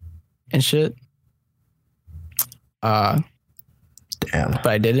and shit. Damn. But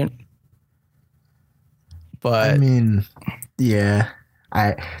I didn't. But I mean, yeah.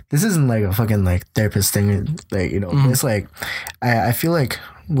 This isn't like a fucking like therapist thing, like, it's like I feel like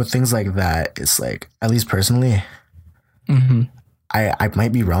with things like that, it's like, at least personally, I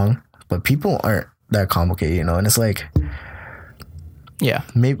might be wrong, but people aren't that complicated, and it's like, yeah,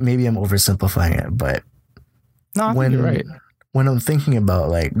 maybe I'm oversimplifying it, but no, I think you're right. When I'm thinking about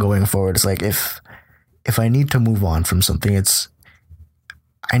like going forward, it's like if I need to move on from something,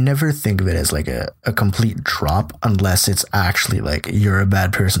 I never think of it as like a complete drop unless it's actually like, you're a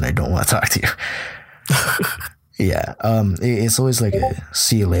bad person, I don't want to talk to you. Yeah. It's always like a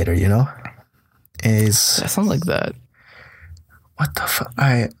see you later, that sounds like that. What the fuck?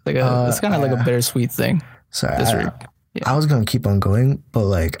 It's kind of like a bittersweet thing. Sorry. I was going to keep on going, but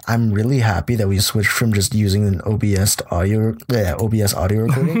like, I'm really happy that we switched from just using an OBS audio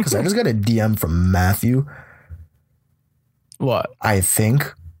recording, because I just got a DM from Matthew. What? I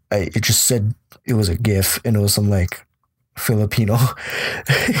think it just said it was a GIF, and it was some like Filipino.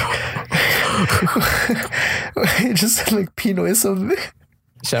 It just said like Pino or something.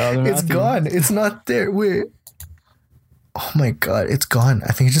 Shout out to Matthew. It's gone. It's not there. Wait. Oh my god, it's gone.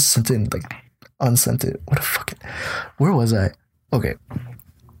 I think he just sent it and like unsent it. What a fucking. Where was I? Okay.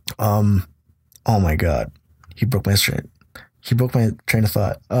 Oh my god. He broke my train of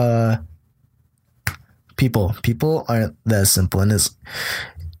thought. People aren't that simple, and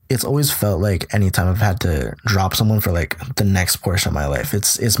it's always felt like anytime I've had to drop someone for like the next portion of my life,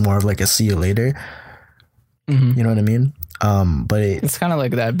 it's more of like a see you later. Mm-hmm. You know what I mean? But it's kind of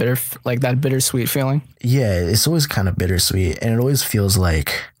like that bittersweet feeling. Yeah, it's always kind of bittersweet, and it always feels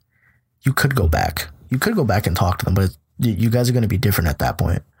like you could go back. You could go back and talk to them, but you guys are going to be different at that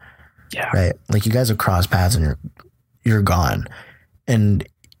point. Yeah. Right? Like you guys have crossed paths and you're gone. And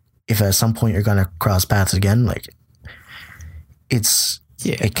if at some point you're going to cross paths again, like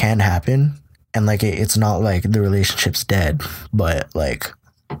it can happen. And like it's not like the relationship's dead, but like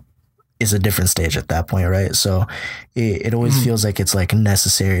it's a different stage at that point, right? So it always feels like it's like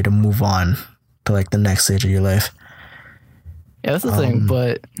necessary to move on to like the next stage of your life. Yeah, that's the thing.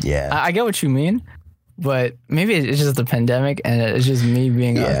 But yeah, I get what you mean. But maybe it's just the pandemic, and it's just me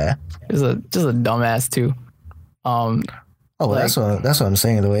being just a dumbass too. That's what I'm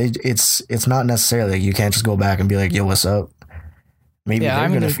saying. Though it's not necessarily like you can't just go back and be like, "Yo, what's up?" Maybe they're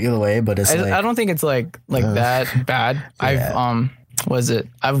gonna feel the way, but it's I don't think it's like that bad. Yeah.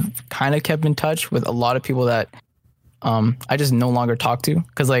 I've kind of kept in touch with a lot of people that I just no longer talk to,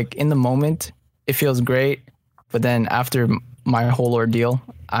 because like in the moment it feels great, but then after my whole ordeal,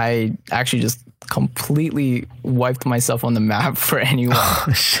 I actually just completely wiped myself on the map for anyone.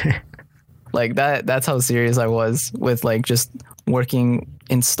 Oh, shit. Like that's how serious I was with like just working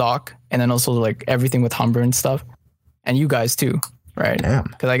in stock, and then also like everything with Humber and stuff, and you guys too, right? Damn.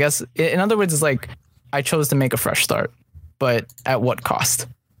 Because I guess in other words, it's like I chose to make a fresh start, but at what cost,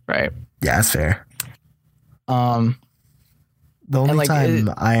 right? Yeah, that's fair. The only time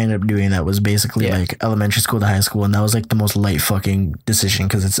I ended up doing that was basically like elementary school to high school, and that was like the most light fucking decision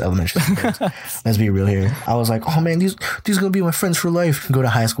because it's elementary school. Let's be real here. I was like, oh man, these gonna be my friends for life. Go to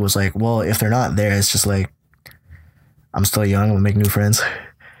high school, it's like, well, if they're not there, it's just like I'm still young. I'm gonna make new friends.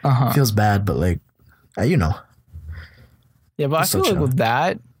 Feels bad, but like, you know. Yeah, but I feel like with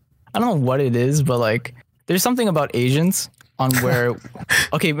that, I don't know what it is, but like, there's something about Asians on where,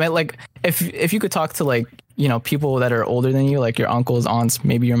 okay, like if you could talk to like, you know, people that are older than you, like your uncles, aunts,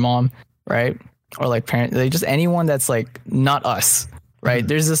 maybe your mom, right? Or like parents, like just anyone that's like not us, right?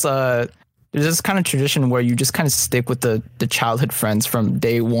 There's this kind of tradition where you just kind of stick with the childhood friends from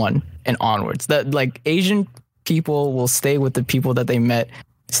day one and onwards. That like Asian people will stay with the people that they met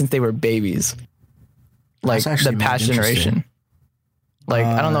since they were babies, like the past generation. Like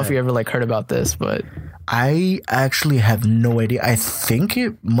I don't know if you ever like heard about this, but I actually have no idea. I think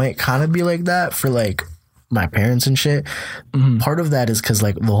it might kind of be like that for like my parents and shit. Part of that is because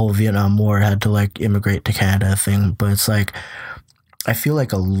like the whole Vietnam War had to like immigrate to Canada thing, but it's like I feel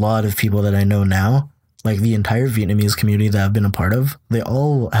like a lot of people that I know now, like the entire Vietnamese community that I've been a part of, they've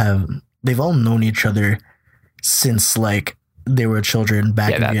all known each other since like they were children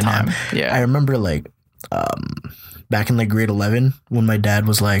back in Vietnam. Time. Yeah, I remember like back in like grade 11 when my dad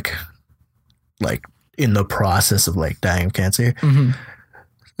was like in the process of like dying of cancer.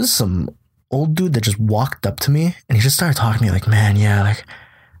 This is some old dude that just walked up to me and he just started talking to me like, man, yeah, like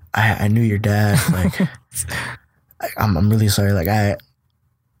I knew your dad. Like I'm really sorry. Like I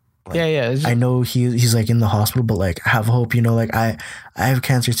know he's like in the hospital, but like have hope, you know, like I have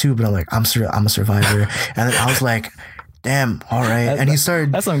cancer too, but I'm like, I'm a survivor. And then I was like, damn, all right. And he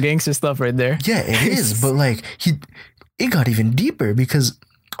started, that's some gangster stuff right there. Yeah, it is. But like it got even deeper because,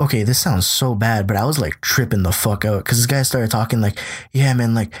 okay, this sounds so bad, but I was like tripping the fuck out because this guy started talking like, yeah,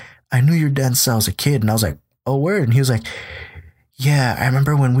 man, like I knew your dad since I was a kid. And I was like, oh, word. And he was like, yeah, I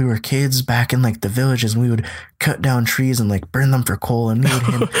remember when we were kids back in like the villages, and we would cut down trees and like burn them for coal, and me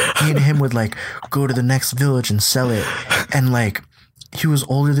and him would like go to the next village and sell it. And like he was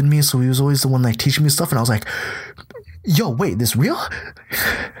older than me, so he was always the one like teaching me stuff. And I was like, yo, wait, this real?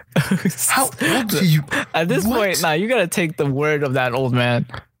 How old do you? At this point, you gotta take the word of that old man.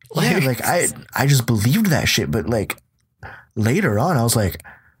 Yeah, like I just believed that shit. But like later on, I was like,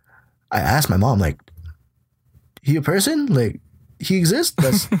 I asked my mom, like, he a person? Like, he exists?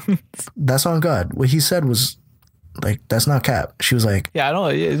 That's on God. What he said was like, that's not cap. She was like, yeah, I don't know.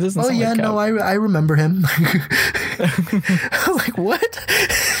 It doesn't sound like cap. No, I remember him. I'm like, what?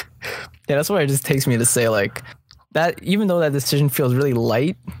 Yeah, that's why it just takes me to say like that, even though that decision feels really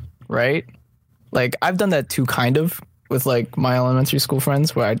light, right? Like I've done that too, kind of, with like my elementary school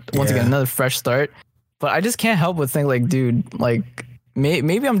friends, where I want to get another fresh start, but I just can't help but think like, dude, like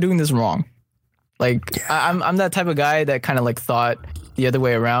maybe I'm doing this wrong. Like I'm that type of guy that kind of like thought the other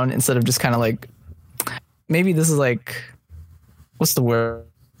way around, instead of just kind of like, maybe this is like, what's the word?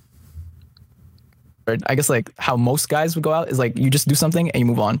 I guess like how most guys would go out is like you just do something and you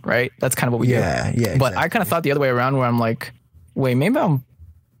move on, right? That's kind of what we do. Yeah. But I kind of thought the other way around, where I'm like, wait, maybe I'm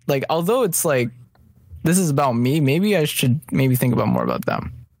like, although it's like this is about me, maybe I should think about more about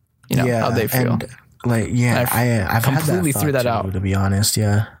them. You know, how they feel. And I've completely had that threw that too, out. to be honest.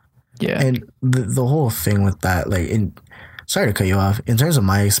 Yeah. Yeah. And the whole thing with that, sorry to cut you off. In terms of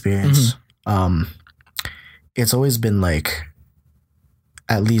my experience, it's always been like,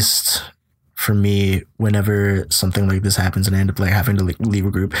 at least for me, whenever something like this happens and I end up like having to like leave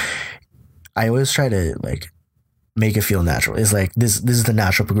a group, I always try to like make it feel natural. It's like this is the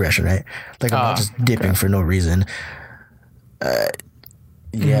natural progression, right? Like I'm not just dipping for no reason.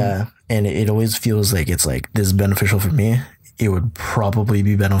 Yeah. And it always feels like it's like this is beneficial for me. It would probably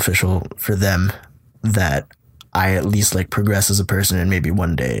be beneficial for them that I at least like progress as a person, and maybe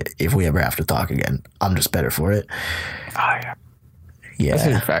one day if we ever have to talk again, I'm just better for it. Oh yeah. Yeah.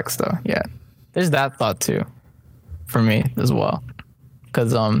 That's facts though. Yeah. There's that thought too for me as well.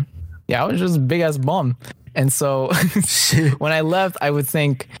 Cause I was just a big ass bum. And so when I left, I would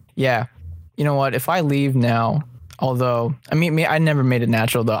think, yeah, you know what, if I leave now, although I mean I never made it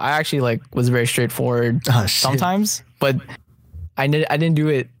natural though. I actually like was very straightforward sometimes, but I didn't do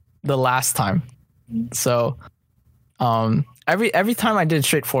it the last time. So every time I did it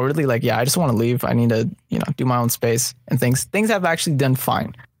straightforwardly, like, yeah, I just want to leave. I need to, do my own space and things have actually done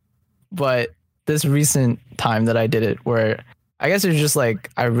fine. But this recent time that I did it, where I guess it was just like,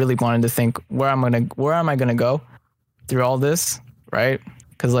 I really wanted to think, where am I going to go through all this? Right.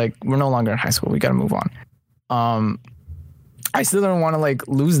 Cause like, we're no longer in high school. We got to move on. I still don't want to like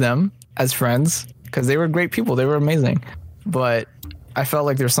lose them as friends, cause they were great people. They were amazing, but I felt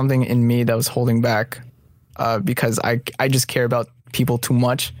like there's something in me that was holding back, because I just care about people too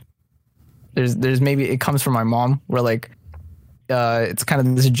much. There's maybe it comes from my mom, where like it's kind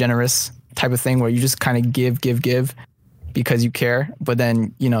of this generous type of thing where you just kind of give because you care, but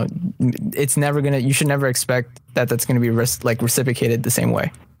then it's never you should never expect that's gonna be reciprocated the same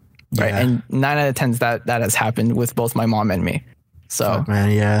way, right? And 9 out of 10 that has happened with both my mom and me. So fuck,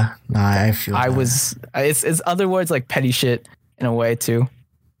 man, yeah, no, I feel it's other words like petty shit in a way too.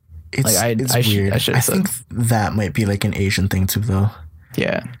 It's weird. I think that might be like an Asian thing too, though.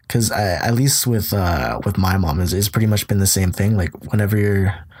 Yeah, because at least with my mom, it's pretty much been the same thing. Like whenever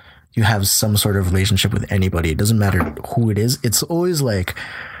you have some sort of relationship with anybody, it doesn't matter who it is. It's always like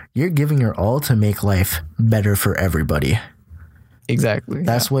you're giving your all to make life better for everybody. Exactly.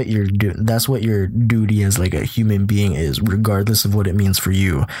 That's what you're doing. That's what your duty as like a human being is, regardless of what it means for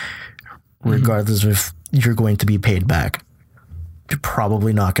you. Regardless of if you're going to be paid back. You're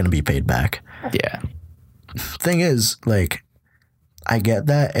probably not going to be paid back. Yeah. Thing is, like, I get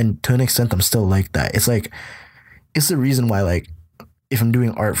that, and to an extent, I'm still like that. It's like, it's the reason why, like, if I'm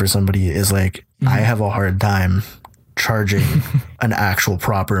doing art for somebody, is like, I have a hard time charging an actual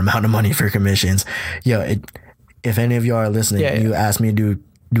proper amount of money for commissions. If any of y'all are listening, you ask me to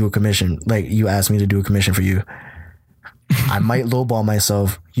do a commission, like, you ask me to do a commission for you, I might lowball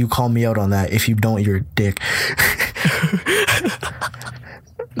myself. You call me out on that. If you don't, you're a dick.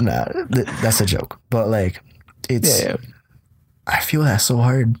 Nah, that's a joke. But like, it's I feel that so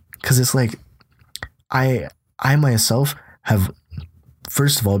hard, because it's like I myself have,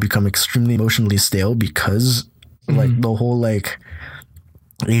 first of all, become extremely emotionally stale because like the whole like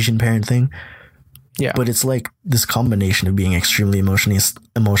Asian parent thing. Yeah. But it's like this combination of being extremely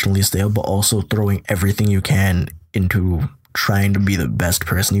emotionally stale, but also throwing everything you can into trying to be the best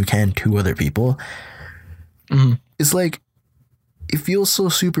person you can to other people. It's like, it feels so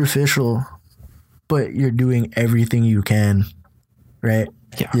superficial, but you're doing everything you can, right?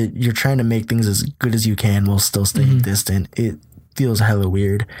 Yeah. You're trying to make things as good as you can while still staying distant. It feels hella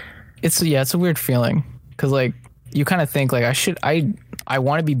weird. It's a weird feeling, because like you kind of think like I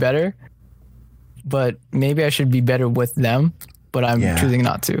want to be better, but maybe I should be better with them, but I'm choosing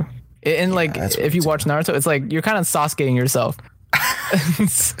not to. And like, if you watch Naruto, it's like you're kind of Sasukeing yourself.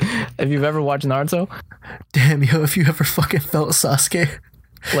 If you've ever watched Naruto, damn, if you ever fucking felt Sasuke,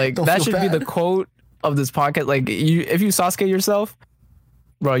 like that should be the quote of this podcast. Like, if you Sasuke yourself,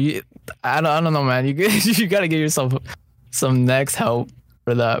 bro, I don't know, man. You gotta give yourself some next help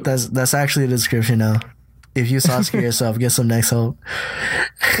for that. That's actually a description now. If you Sasuke yourself, get some next help.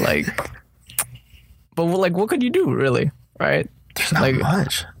 Like, but like, what could you do, really? Right? There's not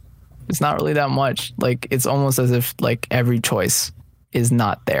much. It's not really that much. Like, it's almost as if like every choice is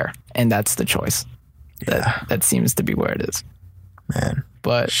not there, and that's the choice. That seems to be where it is. Man,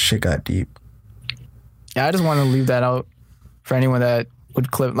 but shit got deep. Yeah, I just want to leave that out for anyone that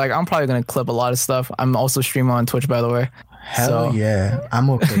would clip. Like, I'm probably gonna clip a lot of stuff. I'm also streaming on Twitch, by the way. Hell yeah, I'm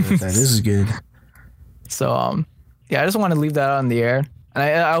okay with that. This is good. So I just want to leave that out in the air, and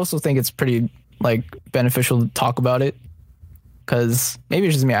I also think it's pretty like beneficial to talk about it. because maybe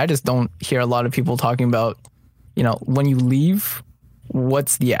it's just me. I just don't hear a lot of people talking about, when you leave,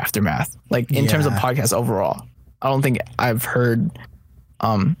 what's the aftermath? Like in terms of podcasts overall, I don't think I've heard,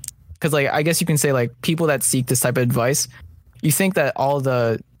 because like I guess you can say like people that seek this type of advice, you think that all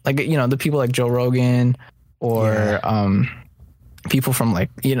the like the people like Joe Rogan or people from like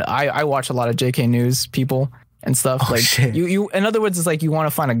I watch a lot of JK News people and stuff. Oh, like shit. you in other words, it's like you want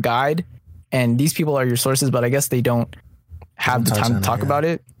to find a guide, and these people are your sources, but I guess they don't have the time to talk about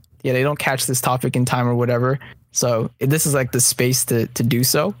it. Yeah, they don't catch this topic in time or whatever. So this is like the space to do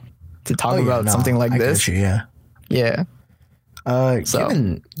so, to talk about something like this. I get you, yeah.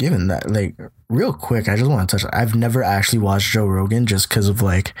 Given that, like, real quick, I just want to touch. I've never actually watched Joe Rogan just because of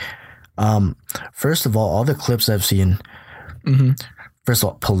like, first of all the clips I've seen. First of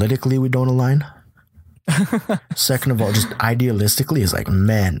all, politically we don't align. Second of all, just idealistically, it's like,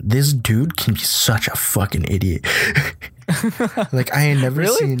 man, this dude can be such a fucking idiot. Like, I ain't never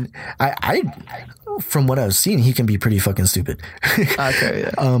seen. I from what I've seen, he can be pretty fucking stupid. Okay.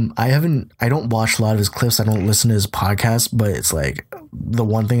 Yeah. I don't watch a lot of his clips. I don't listen to his podcast, but it's like the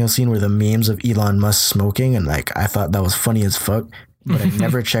one thing I've seen were the memes of Elon Musk smoking, and like I thought that was funny as fuck. But I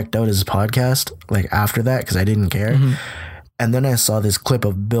never checked out his podcast like after that because I didn't care. And then I saw this clip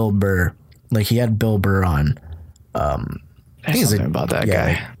of Bill Burr. Like, he had Bill Burr on. I think it's about that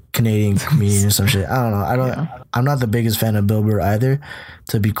guy. Like Canadian comedian or some shit. I don't know. I'm not the biggest fan of Bill Burr either,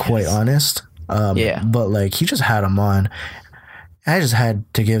 to be quite honest. But like, he just had him on. I just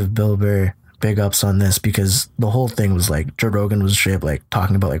had to give Bill Burr big ups on this because the whole thing was like, Joe Rogan was straight up like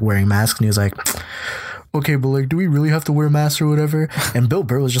talking about like wearing masks, and he was like, okay, but like, do we really have to wear masks or whatever? And Bill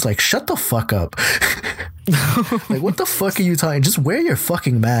Burr was just like, shut the fuck up. Like, what the fuck are you talking? Just wear your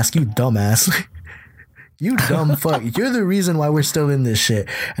fucking mask, you dumbass. You dumb fuck. You're the reason why we're still in this shit.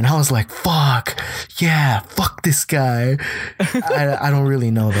 And I was like, fuck. Yeah, fuck this guy. I don't really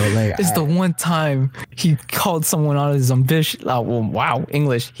know though. Like, it's the one time he called someone on his ambition. Wow,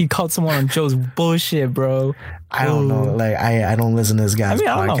 English. He called someone on Joe's bullshit, bro. I don't know. Like, I don't listen to this guy's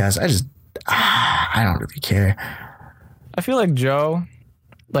podcast. I don't really care. I feel like Joe,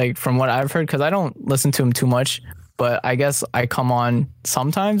 like from what I've heard, because I don't listen to him too much, but I guess I come on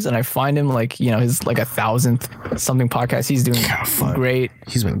sometimes and I find him like, his like 1,000th something podcast. He's doing great.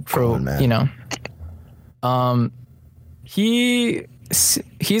 He's been growing, man.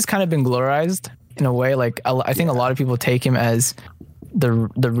 He's kind of been glamorized in a way. Like, I think a lot of people take him as the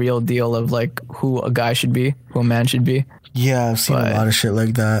real deal of like who a guy should be, who a man should be. Yeah, I've seen a lot of shit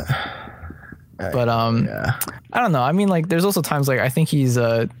like that. But I don't know. I mean, like, there's also times like I think he's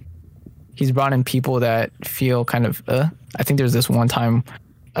brought in people that feel kind of. I think there's this one time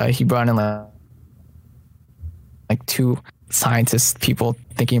he brought in like two scientist people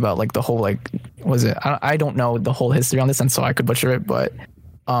thinking about like the whole like I don't know the whole history on this, and so I could butcher it, but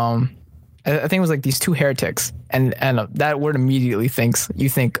I think it was like these two heretics, and that word immediately you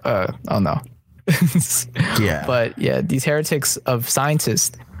think oh no. Yeah. But yeah, these heretics of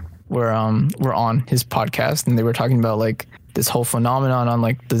scientists were on his podcast, and they were talking about like this whole phenomenon on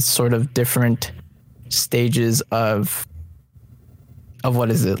like the sort of different stages of what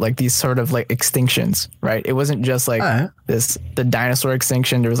is it, like these sort of like extinctions, right? It wasn't just like the dinosaur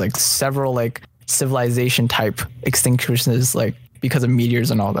extinction. There was like several like civilization type extinctions, like because of meteors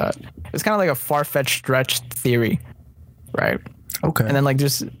and all that. It's kind of like a far-fetched stretched theory, right? Okay. And then like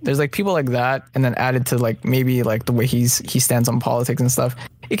there's like people like that, and then added to like maybe like the way he stands on politics and stuff,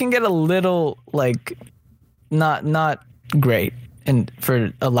 it can get a little like not great, and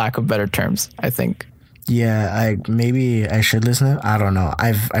for a lack of better terms, I think. Yeah, maybe I should listen to it. I don't know.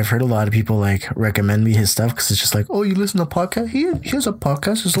 I've heard a lot of people like recommend me his stuff because it's just like, oh, you listen to a podcast? Here's a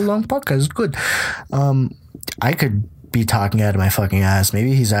podcast. It's a long podcast. It's good. I could be talking out of my fucking ass.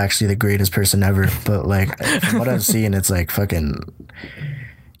 Maybe he's actually the greatest person ever, but like from what I've seen, it's like fucking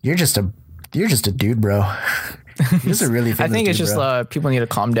you're just a dude, bro. Just a really I think it's just people need to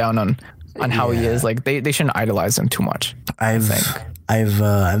calm down on how he is. Like they shouldn't idolize him too much. I've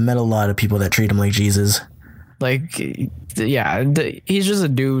met a lot of people that treat him like Jesus. Like, yeah, he's just a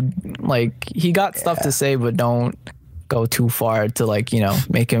dude. Like, he got stuff to say, but don't go too far to like,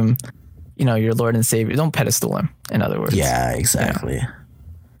 make him, your Lord and Savior. Don't pedestal him, in other words. Yeah, exactly.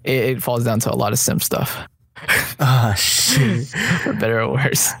 It falls down to a lot of simp stuff. Oh, shit. For better or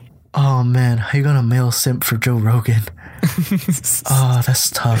worse. Oh, man. How you gonna mail simp for Joe Rogan? Oh,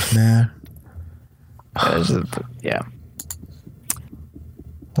 that's tough, man. Yeah.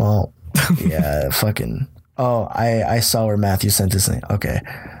 Well, yeah, fucking. Oh, I saw where Matthew sent this thing. Okay.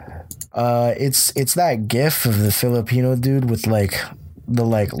 It's that gif of the Filipino dude with like the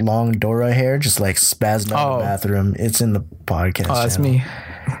like long Dora hair just like spazzed out in the bathroom. It's in the podcast. Oh, that's me.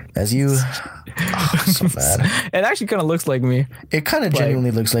 As you. Oh, so bad. It actually kind of looks like me. It kind of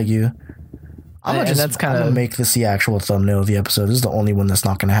genuinely looks like you. I'm gonna make this the actual thumbnail of the episode. This is the only one that's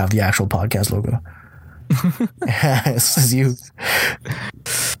not gonna have the actual podcast logo. This is you.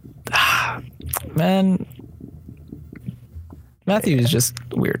 Man, Matthew is just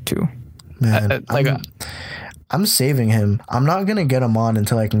weird too. Man, I'm saving him. I'm not gonna get him on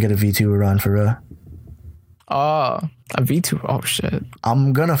until I can get a VTuber on for real. Oh, a VTuber. Oh shit.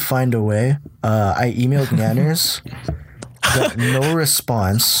 I'm gonna find a way. I emailed Nanners. Got no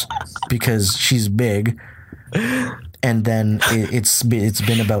response because she's big, and then it's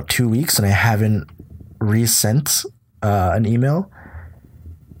been about 2 weeks and I haven't resent an email.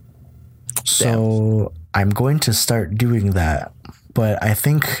 So I'm going to start doing that, but I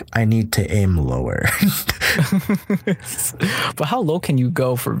think I need to aim lower. But how low can you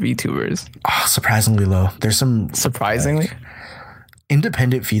go for VTubers? Oh, surprisingly low. There's some surprisingly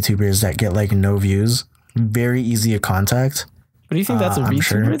independent VTubers that get like no views. Very easy to contact. But do you think that's a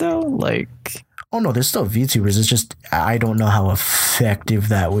VTuber though? Like, oh no, there's still VTubers. It's just I don't know how effective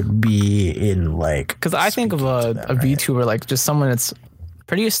that would be in like. Because I think of a VTuber like just someone that's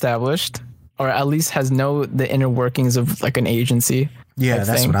pretty established, or at least has the inner workings of like an agency. Yeah,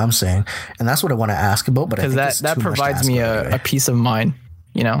 that's what I'm saying, and that's what I want to ask about. But because that provides me a peace of mind,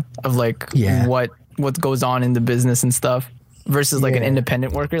 you know, of like what goes on in the business and stuff. Versus like an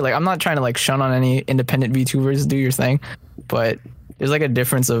independent worker. Like I'm not trying to like shun on any independent VTubers, do your thing, but there's like a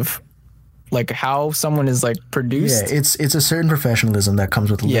difference of like how someone is like produced. Yeah, it's a certain professionalism that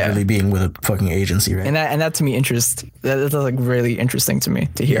comes with literally being with a fucking agency, right? And that to me that's like really interesting to me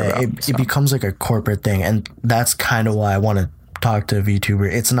to hear about. It becomes like a corporate thing, and that's kind of why I want to talk to a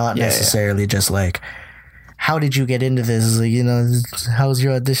VTuber. It's not necessarily just like, how did you get into this? Like, you know, how's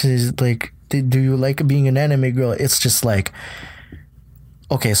your audition? Like, do you like being an anime girl? It's just like,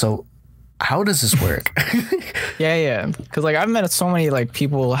 okay, so how does this work? Yeah. Because like I've met so many like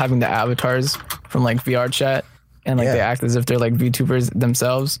people having the avatars from like VR chat, and like they act as if they're like VTubers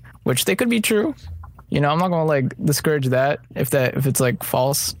themselves, which they could be true. You know, I'm not gonna like discourage that if it's like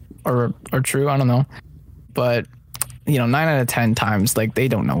false or true. I don't know, but you know, 9 out of 10 times like they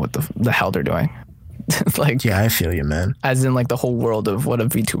don't know what the hell they're doing. Like, yeah, I feel you, man. As in like the whole world of what a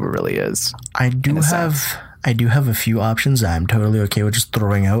VTuber really is. I do have a few options that I'm totally okay with just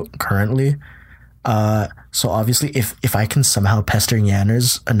throwing out currently. So obviously if I can somehow pester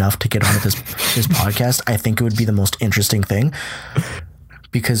Yanners enough to get onto this podcast, I think it would be the most interesting thing.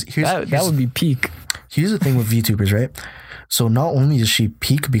 Because that would be peak. Here's the thing with VTubers, right? So not only is she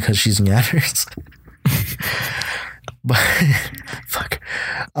peak because she's Yanners, but fuck.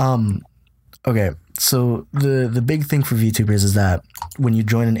 Okay, so the big thing for VTubers is that when you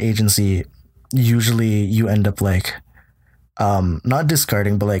join an agency, usually you end up like, not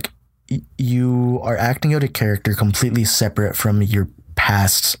discarding, but like you are acting out a character completely separate from your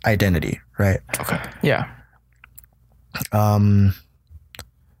past identity, right? Okay. Yeah.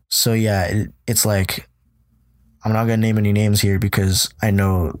 So yeah, it's like, I'm not gonna name any names here because I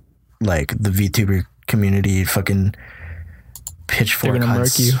know like the VTuber community fucking pitchfork. They're gonna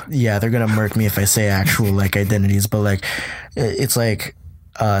murk you. Yeah, they're gonna murk me if I say actual like identities, but like it's like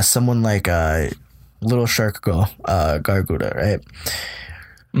someone like Little Shark Girl, Garguda, right?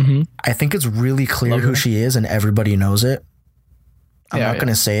 Mm-hmm. I think it's really clear who she is and everybody knows it. I'm not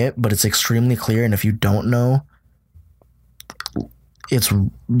gonna say it, but it's extremely clear, and if you don't know, it's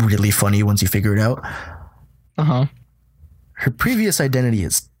really funny once you figure it out. Uh-huh. Her previous identity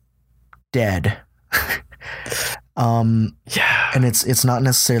is dead. And it's not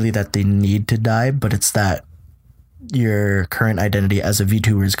necessarily that they need to die, but it's that your current identity as a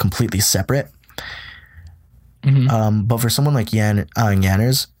VTuber is completely separate. Mm-hmm. But for someone like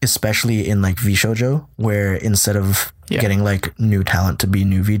Yanners, especially in like VShojo, where instead of getting like new talent to be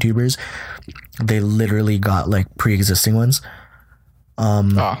new VTubers, they literally got like pre-existing ones.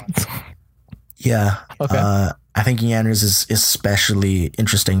 Yeah. Okay. I think Yanners is especially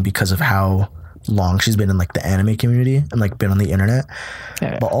interesting because of how long she's been in like the anime community and like been on the internet,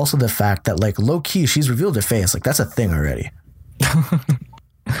 but also the fact that like low key she's revealed her face. Like that's a thing already.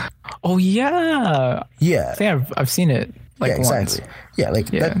 Oh yeah. I think I've seen it like exactly.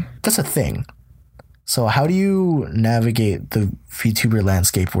 Once. That's a thing. So how do you navigate the VTuber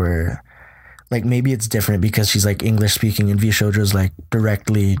landscape where like maybe it's different because she's like English speaking and VShojo is like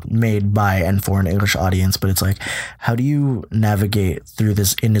directly made by and for an English audience, but it's like, how do you navigate through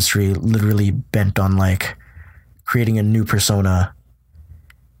this industry literally bent on like creating a new persona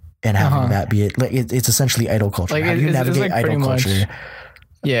and having that be it. Like it's essentially idol culture. Like how do you navigate like idol culture?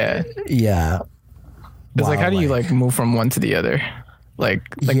 Yeah. It's like how do you like move from one to the other? Like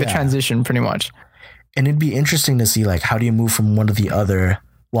the transition pretty much. And it'd be interesting to see like how do you move from one to the other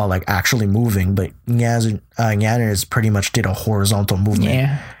while like actually moving. But Nyaners pretty much did a horizontal movement.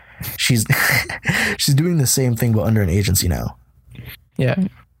 Yeah. She's doing the same thing but under an agency now. Yeah.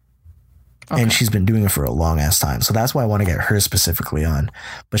 Okay. And she's been doing it for a long ass time. So that's why I want to get her specifically on.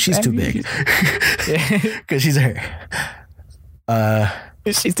 But she's too big. Because she's her.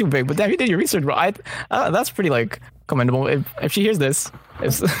 She's too big. But damn, you did your research, bro. That's pretty like commendable. If she hears this.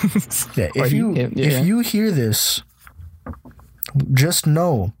 If you hear this, just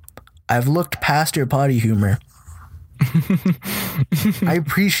know I've looked past your potty humor. I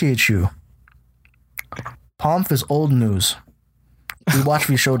appreciate you. Pomf is old news. We watch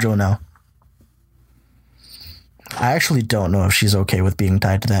Shoujo now. I actually don't know if she's okay with being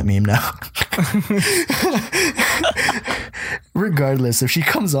tied to that meme now. Regardless, if she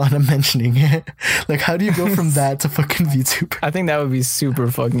comes on, I'm mentioning it. Like, how do you go from that to fucking VTuber? I think that would be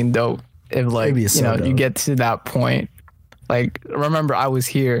super fucking dope. If like, dope. You get to that point. Like, remember I was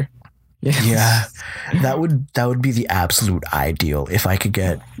here. Yeah. That would be the absolute ideal if I could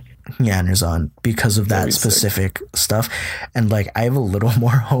get Yanners on because of that specific stuff. And like I have a little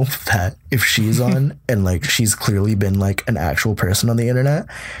more hope that if she's on and like she's clearly been like an actual person on the internet,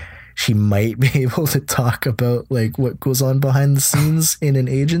 she might be able to talk about like what goes on behind the scenes in an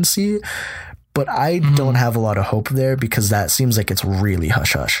agency. But I don't have a lot of hope there because that seems like it's really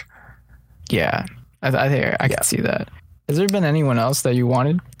hush hush. Yeah. I think I can see that. Has there been anyone else that you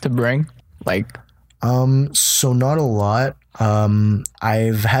wanted to bring? Like so not a lot.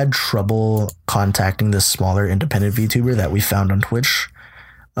 I've had trouble contacting this smaller independent VTuber that we found on Twitch,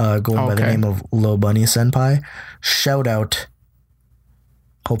 going by the name of Low Bunny Senpai. Shout out.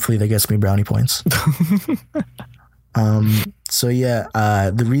 Hopefully that gets me brownie points. So yeah,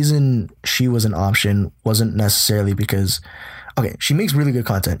 the reason she was an option wasn't necessarily because, okay, she makes really good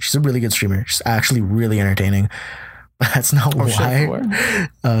content. She's a really good streamer. She's actually really entertaining. But that's not why.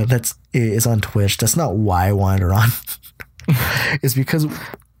 It's on Twitch. That's not why I wanted her on. It's because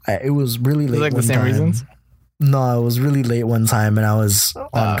it was really late. Like the same reasons? No, it was really late one time, and I was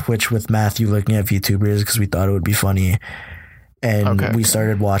on Twitch with Matthew looking at VTubers because we thought it would be funny, and we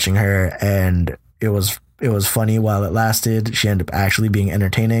started watching her, and it was funny while it lasted. She ended up actually being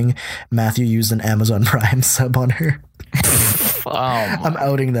entertaining. Matthew used an Amazon Prime sub on her. I'm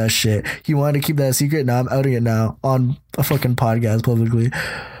outing that shit. He wanted to keep that a secret. Now I'm outing it now on a fucking podcast publicly.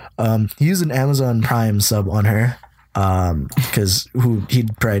 He used an Amazon Prime sub on her. Because he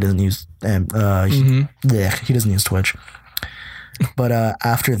probably doesn't use he doesn't use Twitch. But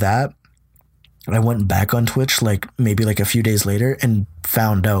after that, I went back on Twitch like maybe like a few days later and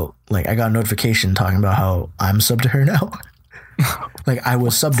found out, like, I got a notification talking about how I'm subbed to her now. Like I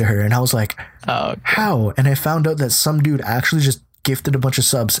was subbed to her and I was like, how? And I found out that some dude actually just gifted a bunch of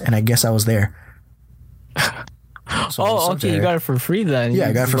subs and I guess I was there. So okay, you got it for free then. Yeah,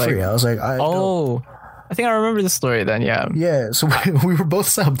 I got it for free. I was like, I think I remember the story then. Yeah. Yeah. So we were both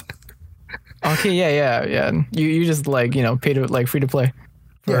subbed. Okay. Yeah. You just like, paid it like free to play.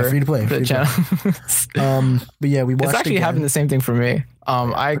 Yeah, free to play. For the channel. But yeah, we watched. It's actually happened the same thing for me.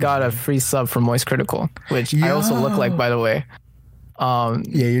 I got a free sub from Moist Critical, which I also look like, by the way. Yeah,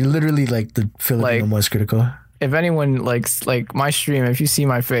 you're literally like the Filipino Moist Critical. If anyone likes like my stream, if you see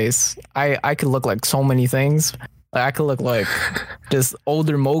my face, I could look like so many things. Like I could look like just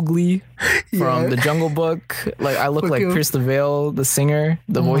older Mowgli from the Jungle Book. Like I look like Chris the Vale, the singer,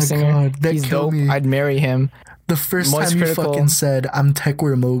 the voice singer. God, he's dope. Me. I'd marry him. The first time you fucking said, I'm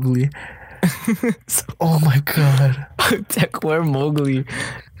Techwear Mowgli. Oh my god. Techwear Mowgli.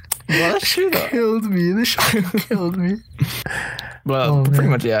 Well, that shit killed me. This shit killed me. Well, pretty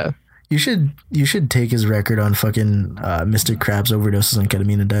much, yeah. You should take his record on fucking Mr. Krabs overdoses on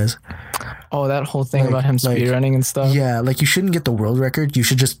ketamine and dies. Oh, that whole thing about him speedrunning and stuff? Yeah, like you shouldn't get the world record. You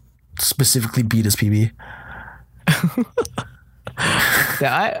should just specifically beat his PB.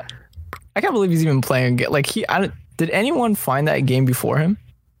 Yeah, I can't believe he's even playing. Like did anyone find that game before him?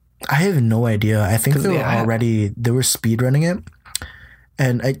 I have no idea. I think they were speedrunning it.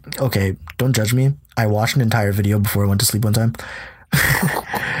 And don't judge me. I watched an entire video before I went to sleep one time.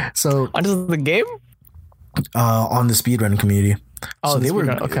 So on just the game? On the speedrun community. Oh, so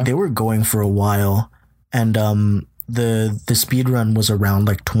they were going for a while, and the speedrun was around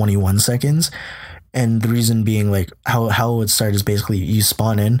like 21 seconds. And the reason being, like, how it started is basically you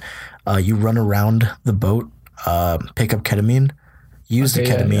spawn in, you run around the boat, pick up ketamine, use the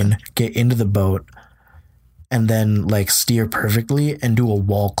ketamine, get into the boat, and then like steer perfectly and do a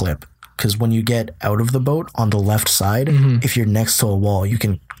wall clip. Because when you get out of the boat on the left side, if you're next to a wall, you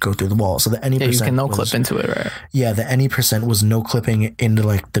can go through the wall. So the any percent you can no clip into it, right? Yeah, the any percent was no clipping into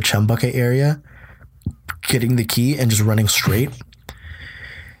like the chum bucket area, getting the key and just running straight.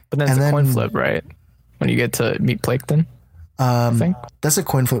 But then it's a coin flip, right? When you get to meet Plankton. I think that's a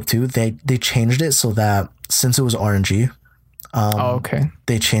coin flip too. They changed it so that since it was RNG, okay.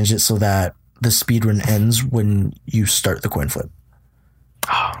 They changed it so that the speedrun ends when you start the coin flip.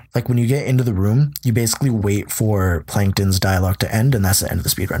 Like when you get into the room, you basically wait for Plankton's dialogue to end, and that's the end of the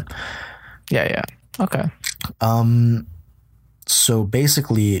speedrun. Yeah. Okay. So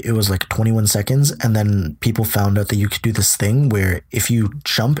basically, it was like 21 seconds, and then people found out that you could do this thing where if you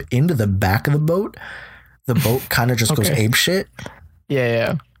jump into the back of the boat kind of just goes ape shit.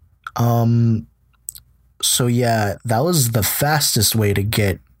 Yeah. So yeah, that was the fastest way to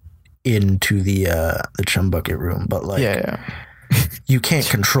get into the chum bucket room, but like you can't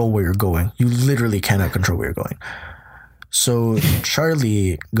control where you're going. You literally cannot control where you're going. So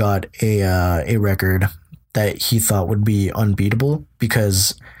Charlie got a record that he thought would be unbeatable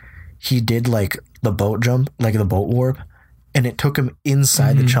because he did like the boat jump, like the boat warp, and it took him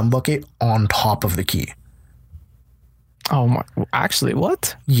inside the chum bucket on top of the key. Oh my! Actually,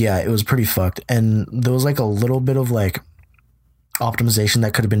 what? Yeah, it was pretty fucked, and there was like a little bit of like optimization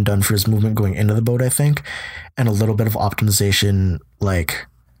that could have been done for his movement going into the boat, I think, and a little bit of optimization like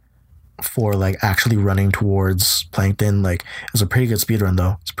for like actually running towards Plankton. Like it was a pretty good speed run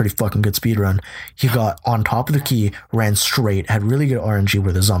though. It's a pretty fucking good speed run. He got on top of the key, ran straight, had really good RNG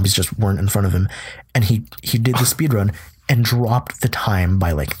where the zombies just weren't in front of him, and he did the speed run and dropped the time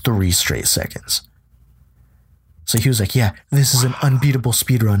by like 3 straight seconds. So he was like, yeah, this is an unbeatable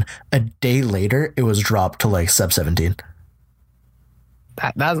speed run. A day later, it was dropped to like sub 17.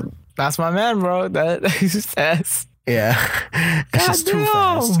 That's my man, bro. That's yeah. It's just too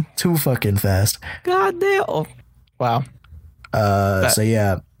fast. Too fucking fast. God damn. Oh, wow. So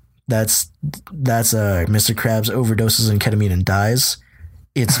yeah, that's Mr. Krabs overdoses on ketamine and dies.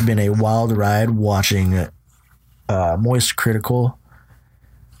 It's been a wild ride watching Moist Critical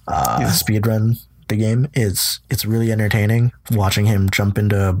speedrun the game. It's really entertaining watching him jump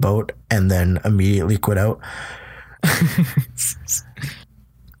into a boat and then immediately quit out.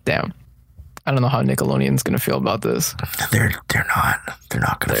 Damn. I don't know how Nickelodeon's gonna feel about this. They're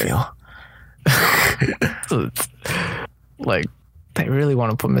not gonna feel. Like they really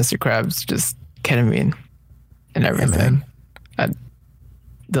want to put Mr. Krabs just ketamine and everything.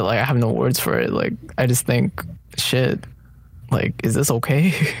 Yeah, I have no words for it. Like I just think shit. Like, is this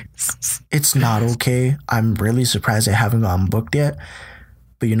okay? It's not okay. I'm really surprised I haven't gotten booked yet.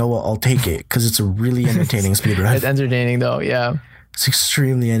 But you know what? I'll take it because it's a really entertaining speedrun. It's entertaining though, yeah. It's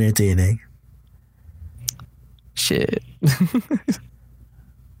extremely entertaining. Shit.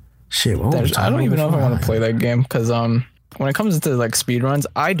 Shit. What I don't even know if I want to play that game because when it comes to like speedruns,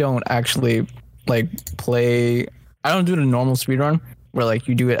 I don't actually like play. I don't do the normal speedrun where like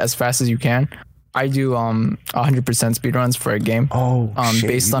you do it as fast as you can. I do 100% speedruns for a game. Oh, shit,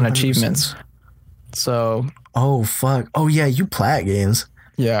 based on 100%. Achievements. So. Oh fuck! Oh yeah, you plat games.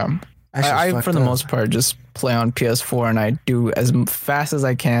 Yeah, I for the most part just play on PS4 and I do as fast as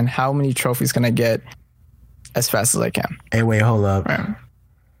I can. How many trophies can I get? As fast as I can. Hey, wait, hold up.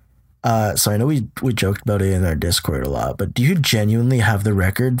 Right. So I know we joked about it in our Discord a lot, but do you genuinely have the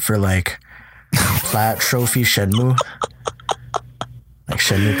record for like plat trophy Shenmue? Like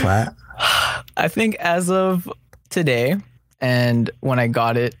Shenmue plat? I think as of today, and when I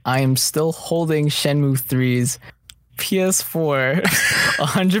got it, I am still holding Shenmue 3's PS4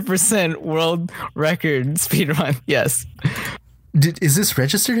 100% world record speedrun. Yes. Is this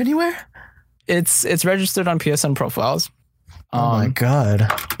registered anywhere? It's registered on PSN profiles. Oh my god!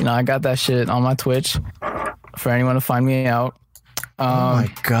 I got that shit on my Twitch for anyone to find me out. Oh my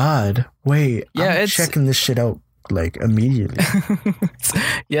god! Wait, yeah, I'm checking this shit out like immediately.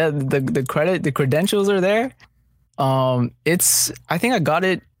 Yeah, the credentials are there. I think I got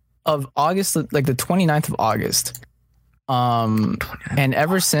it of August, like the 29th of August. And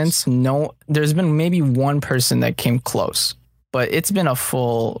ever since, there's been maybe one person that came close, but it's been a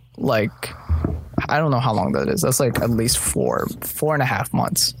full, like, I don't know how long that is. That's like at least 4.5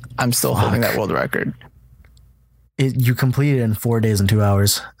 months. I'm still holding that world record. You completed it in 4 days and 2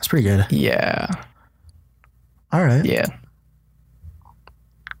 hours. That's pretty good. Yeah. All right. Yeah.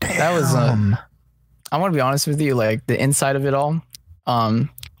 Damn. That was, I want to be honest with you, like the inside of it all,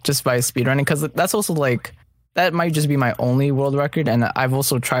 just by speedrunning, because that's also like, that might just be my only world record. And I've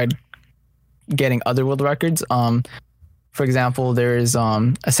also tried getting other world records. For example, there is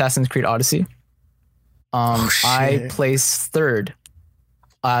Assassin's Creed Odyssey. I placed third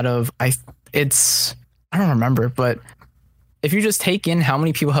out of I don't remember, but if you just take in how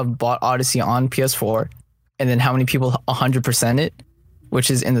many people have bought Odyssey on PS4 and then how many people 100% it, which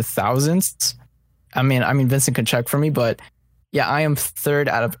is in the thousands. I mean Vincent can check for me, but yeah, I am third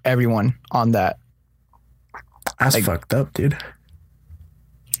out of everyone on that. That's fucked up, dude.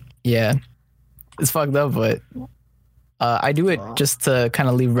 Yeah, it's fucked up, but I do it just to kind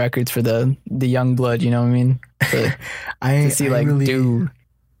of leave records for the young blood, you know what I mean? To see dude.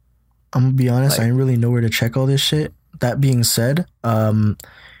 I'm gonna be honest, I didn't really know where to check all this shit. That being said, it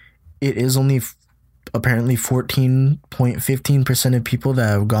is only apparently 14.15% of people that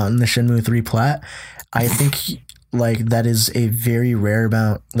have gotten the Shenmue 3 plat. I think that is a very rare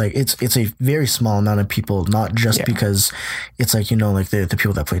amount. It's a very small amount of people, not just because it's the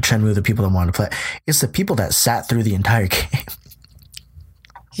people that played Shenmue, the people that want to play. It's the people that sat through the entire game.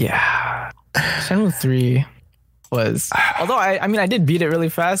 Yeah. Shenmue 3 was, although I did beat it really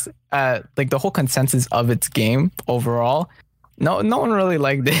fast. The whole consensus of its game overall, no one really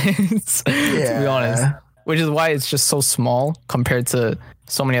liked it, to be honest. Which is why it's just so small compared to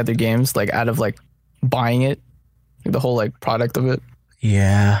so many other games. Out of buying it, the whole product of it.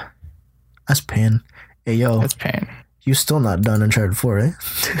 Yeah, that's pain. Hey yo, that's pain. You still not done Uncharted 4, right?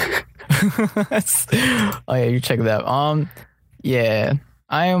 Oh yeah, you check that. Yeah,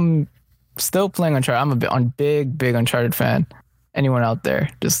 I am still playing Uncharted. I'm a big Uncharted fan. Anyone out there,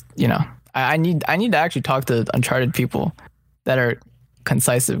 just I need to actually talk to Uncharted people that are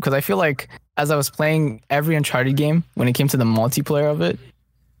concisive, because I feel like as I was playing every Uncharted game, when it came to the multiplayer of it,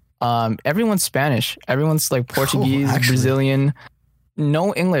 everyone's Spanish, everyone's Portuguese, Brazilian,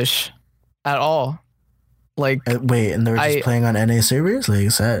 no English at all. Wait, and they're just playing on NA servers?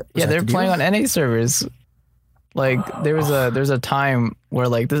 They're playing on NA servers. There's a time where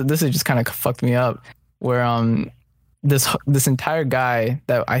this has just kind of fucked me up, where this entire guy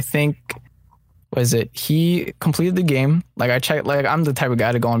that I think he completed the game. I checked, I'm the type of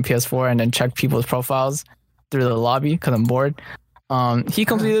guy to go on PS4 and then check people's profiles through the lobby because I'm bored. He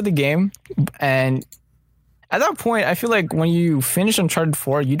completed the game, and at that point, I feel like when you finish Uncharted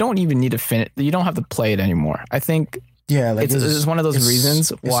 4, you don't even need to finish. You don't have to play it anymore. I think it's one of those reasons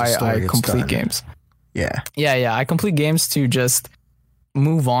why I complete games. Yeah. I complete games to just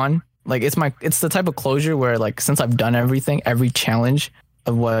move on. It's the type of closure where since I've done everything, every challenge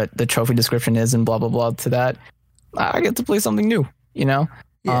of what the trophy description is and blah blah blah to that, I get to play something new, Yeah.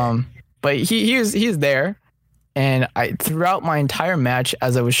 But he is there. And throughout my entire match,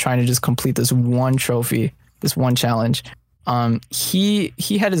 as I was trying to just complete this one trophy, this one challenge, he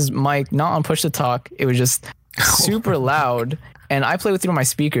had his mic not on push to talk. It was just super loud. And I play through my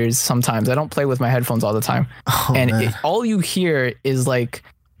speakers sometimes. I don't play with my headphones all the time. All you hear is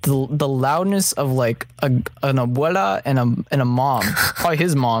the loudness of an abuela and a mom, probably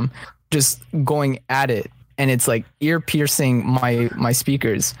his mom, just going at it. And it's ear piercing my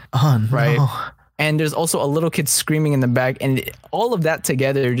speakers. Oh, no. Right? And there's also a little kid screaming in the back, and all of that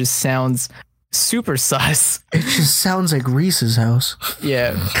together just sounds super sus. It just sounds like Reese's house.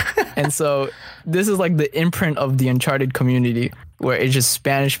 Yeah. And so this is the imprint of the Uncharted community, where it's just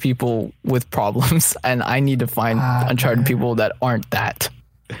Spanish people with problems, and I need to find Uncharted people that aren't that.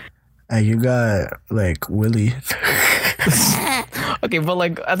 You got Willie. Okay,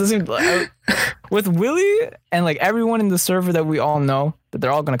 but at the same time, with Willie and everyone in the server that we all know, that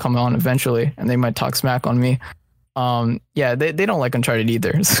they're all gonna come on eventually, and they might talk smack on me. They don't like Uncharted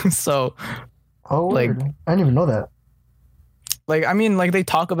either. So, I didn't even know that. They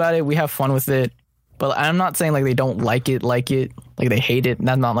talk about it, we have fun with it, but I'm not saying they don't like it, they hate it.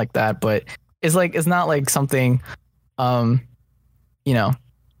 That's not like that, but it's it's not something, breaking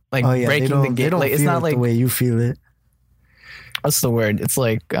the game. They don't it's feel not the way you feel it. What's the word? It's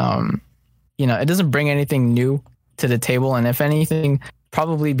it doesn't bring anything new to the table, and if anything,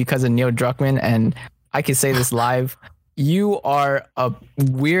 probably because of Neil Druckmann, and I can say this live, you are a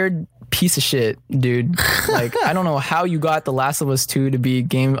weird piece of shit, dude. I don't know how you got The Last of Us 2 to be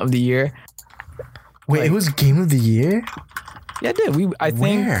Game of the Year. Wait, it was Game of the Year? Yeah, it did. I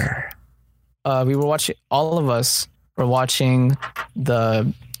think we were watching. All of us were watching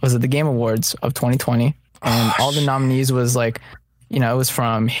the Game Awards of 2020, and all the nominees was it was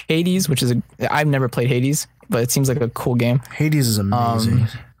from Hades, which is I've never played Hades, but it seems like a cool game. Hades is amazing.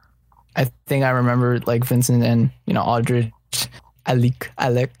 I think I remember Vincent and Aldrich, Alec.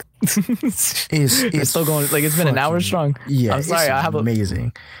 It's still going. It's been an hour strong. Yeah, I'm sorry. I have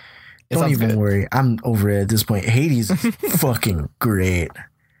amazing. Don't even worry. I'm over it at this point. Hades is fucking great.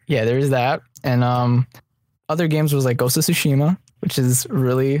 Yeah, there is that, and other games was Ghost of Tsushima, which is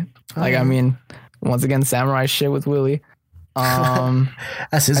really Once again, samurai shit with Willie.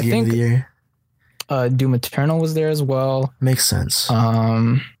 That's his game of the year. Doom Eternal was there as well. Makes sense.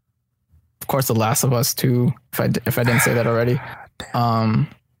 Of course, The Last of Us 2, if I didn't say that already. And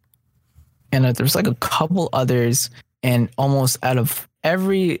there's like a couple others, and almost out of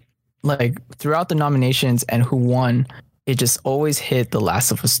every, like throughout the nominations and who won, it just always hit The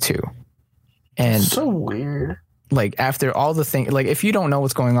Last of Us 2. And so weird. Like after all the things, like if you don't know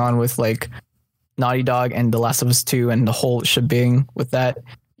what's going on with like Naughty Dog and The Last of Us 2 and the whole shebang with that,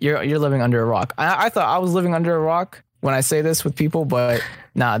 you're living under a rock. I thought I was living under a rock when I say this with people, but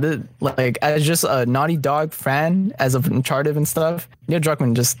nah, like as just a Naughty Dog fan, as of Uncharted and stuff, Neil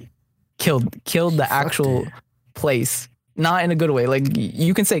Druckmann just killed the actual place. Not in a good way. Like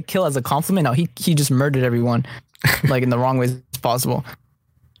you can say kill as a compliment. No, he just murdered everyone, like in the wrong ways possible.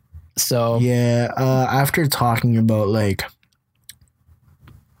 So yeah, after talking about like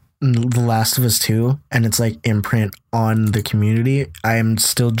The Last of Us 2 and its like imprint on the community, I am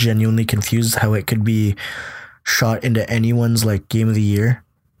still genuinely confused how it could be shot into anyone's like game of the year.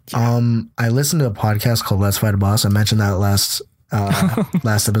 I listened to a podcast called Let's Fight a Boss. I mentioned that last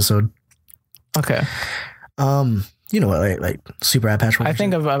episode. Okay. You know what, like Super Eye Patch. I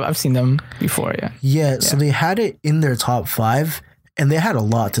think I've seen them before. Yeah. So they had it in their top 5, and they had a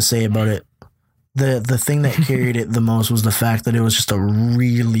lot to say about it. The thing that carried it the most was the fact that it was just a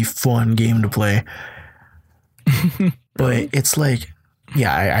really fun game to play. But it's like,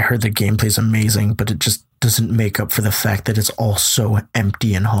 yeah, I heard the gameplay's amazing, but it just doesn't make up for the fact that it's all so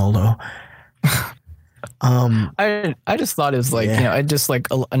empty and hollow. I just thought it was like, just like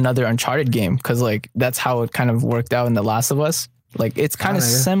another Uncharted game, because like that's how it kind of worked out in The Last of Us. Like it's kind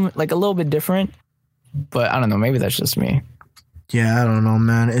of like a little bit different, but I don't know, maybe that's just me. Yeah, I don't know,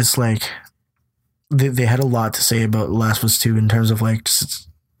 man. It's like they had a lot to say about Last of Us 2 in terms of like just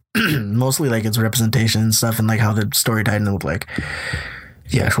mostly like its representation and stuff, and like how the story tied in with like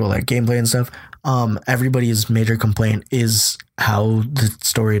the actual like gameplay and stuff. Everybody's major complaint is how the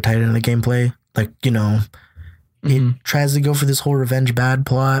story tied into the gameplay. Like, you know, it tries to go for this whole revenge bad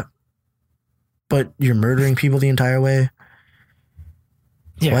plot, but you're murdering people the entire way.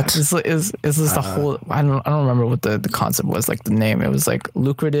 Yeah, what? It's just the whole. I don't remember what the concept was. Like the name, it was like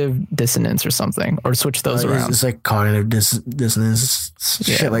lucrative dissonance or something, or switch those around. It's like cognitive dissonance,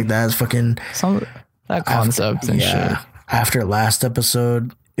 shit like that. It's fucking that concept and shit. After last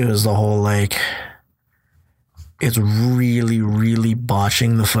episode, it was the whole like, it's really, really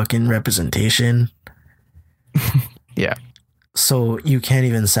botching the fucking representation. Yeah. So you can't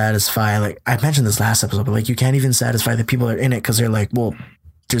even satisfy, like I mentioned this last episode, but like you can't even satisfy the people that are in it because they're like, well,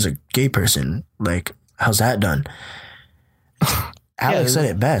 there's a gay person. Like, how's that done? Alex said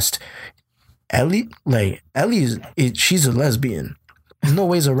it best. She's a lesbian. There's no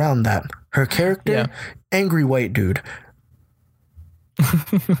ways around that. Her character, angry white dude.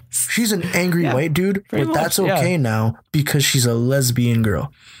 She's an angry white dude, but that's okay now because she's a lesbian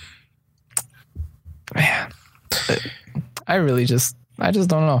girl. Man, I just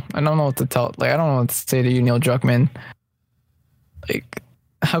don't know. I don't know what to tell. Like, I don't know what to say to you, Neil Druckmann. Like,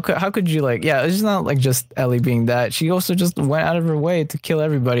 how could you like? Yeah, it's just not like just Ellie being that. She also just went out of her way to kill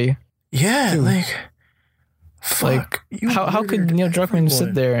everybody. Yeah, too. like, fuck. Like, how could Neil Druckmann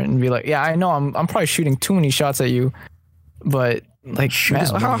sit there and be like, yeah, I know I'm probably shooting too many shots at you, but like, man,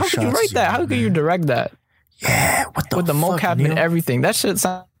 how could you write that? How could you direct that? Yeah, with the mocap and everything. That shit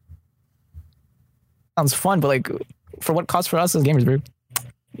sounds fun, but like, for what cost for us as gamers, bro?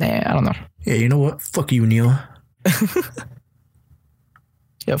 Nah, I don't know. Yeah, you know what? Fuck you, Neil.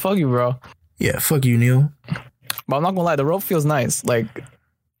 Yeah, fuck you, bro. Yeah, fuck you, Neil. But I'm not gonna lie, the rope feels nice. Like,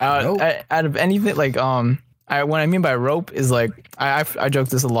 out of anything, like, what I mean by rope is like, I joke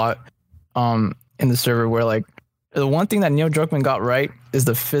this a lot, in the server where like, the one thing that Neil Druckmann got right is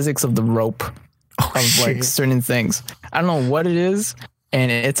the physics of the rope of like certain things. I don't know what it is, and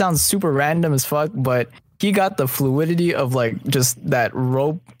it sounds super random as fuck, but he got the fluidity of like just that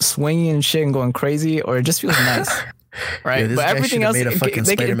rope swinging and shit and going crazy, or it just feels nice. Right, yeah, but everything else,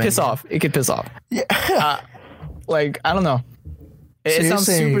 they can piss off. It could piss off. Yeah, like I don't know. It sounds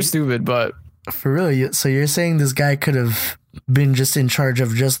super stupid, but for real. So you're saying this guy could have been just in charge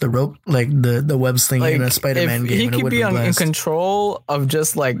of just the rope, like the web sling like, in a Spider-Man game? He could be in control of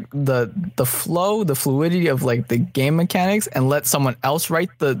just like the flow, the fluidity of like the game mechanics, and let someone else write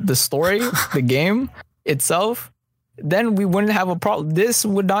the story, the game itself. Then we wouldn't have a problem. This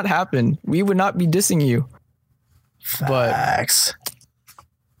would not happen. We would not be dissing you. Facts. But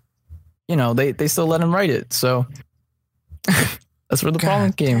you know, they still let him write it, so that's where the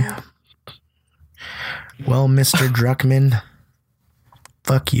problem came. Well, Mr. Druckmann,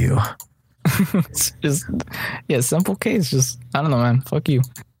 fuck you. It's just, yeah, simple case. Just, I don't know, man. Fuck you.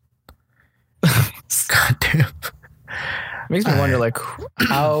 God damn. Makes me wonder, like,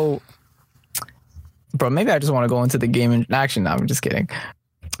 how. Bro, maybe I just want to go into the game in action now. I'm just kidding.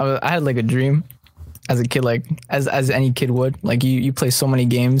 I had like a dream as a kid, like as any kid would. Like you play so many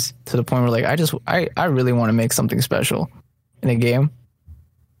games to the point where like I really want to make something special in a game.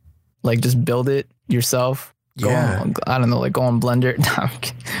 Like just build it yourself. Yeah. I don't know, like go on Blender.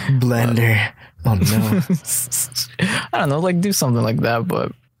 Blender. Oh no. I don't know, like do something like that.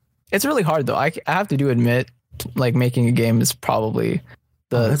 But it's really hard though. I have to admit, like making a game is probably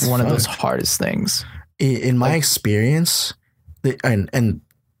one of those hardest things. In my experience, and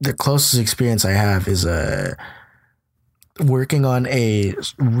the closest experience I have is working on a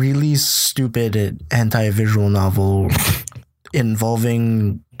really stupid anti-visual novel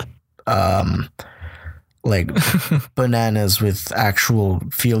involving like bananas with actual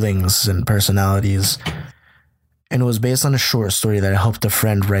feelings and personalities. And it was based on a short story that I helped a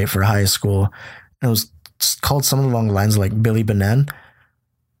friend write for high school. And it was called something along the lines of like Billy Banan.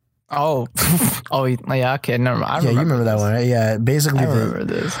 Oh, yeah, okay, never mind. You remember that one, right? Yeah, basically,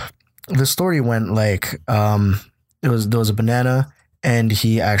 the story went like, there was a banana, and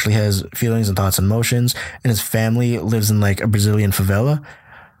he actually has feelings and thoughts and emotions, and his family lives in like a Brazilian favela,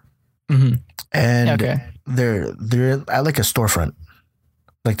 and they're at like a storefront,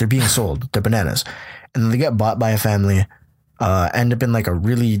 like they're being sold, they're bananas, and then they get bought by a family, end up in like a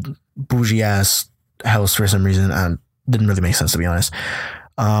really bougie ass house for some reason, and didn't really make sense to be honest.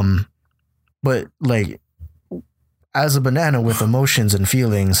 But like as a banana with emotions and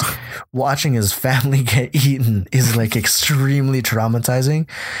feelings, watching his family get eaten is like extremely traumatizing.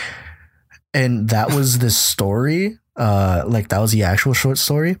 And that was the story. Like that was the actual short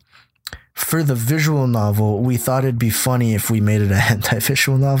story. For the visual novel, we thought it'd be funny if we made it an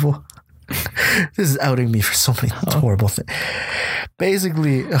anti-visual novel. This is outing me for so many horrible things.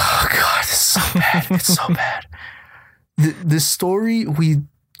 Basically, oh God, it's so bad. It's so bad. The story, we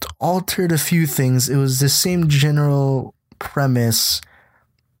altered a few things. It was the same general premise,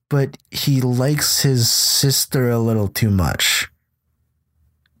 but he likes his sister a little too much.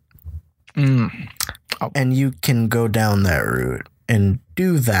 And you can go down that route and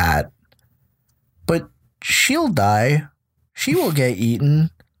do that, but she'll die. She will get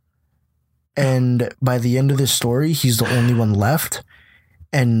eaten. And by the end of the story, he's the only one left.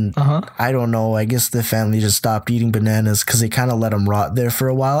 And I don't know, I guess the family just stopped eating bananas because they kind of let them rot there for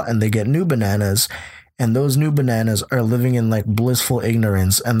a while, and they get new bananas, and those new bananas are living in like blissful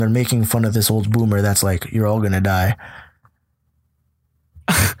ignorance, and they're making fun of this old boomer that's like, you're all gonna die.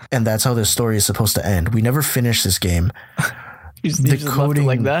 And that's how this story is supposed to end. We never finished this game. You just left it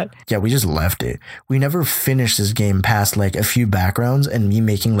like that? Yeah, we just left it. We never finished this game past like a few backgrounds and me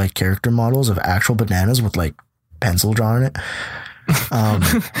making like character models of actual bananas with like pencil drawn in it.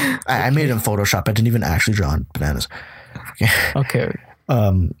 I made it in Photoshop. I didn't even actually draw on bananas. Okay.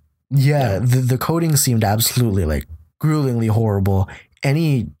 The coding seemed absolutely like gruelingly horrible.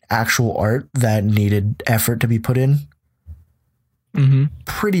 Any actual art that needed effort to be put in,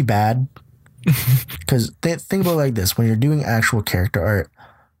 pretty bad. Because think about it like this: when you're doing actual character art,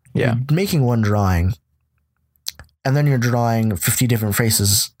 you're making one drawing, and then you're drawing 50 different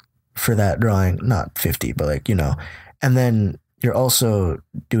faces for that drawing. Not 50, but like, and then you're also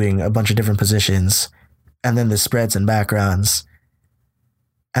doing a bunch of different positions, and then the spreads and backgrounds,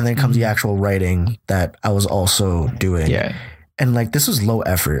 and then comes the actual writing that I was also doing. Yeah. And like, this was low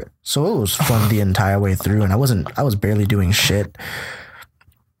effort, so it was fun the entire way through, and I was barely doing shit,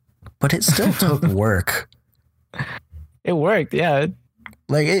 but it still took work. It worked, yeah.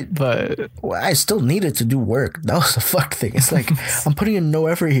 But I still needed to do work. That was the fuck thing. It's like, I'm putting in no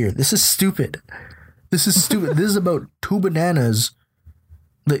effort here. This is stupid. This is about two bananas.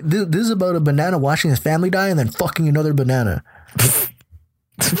 This is about a banana watching his family die and then fucking another banana.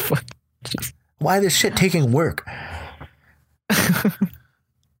 Why this shit taking work?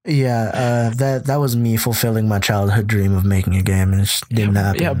 That was me fulfilling my childhood dream of making a game, and it just didn't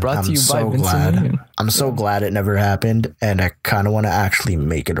happen. Yeah, brought to you by Vincent. I'm so glad it never happened, and I kind of want to actually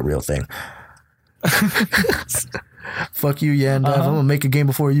make it a real thing. Fuck you, Yandev. I'm gonna make a game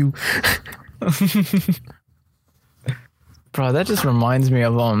before you. Bro, that just reminds me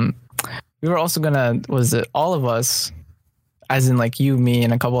of we were also gonna, was it all of us, as in like you, me,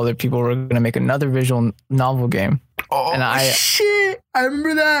 and a couple other people, were gonna make another visual novel game. Oh, and shit! I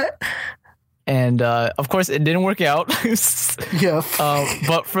remember that. And of course, it didn't work out. Yeah.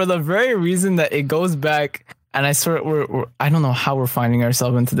 But for the very reason that it goes back, and I swear I don't know how we're finding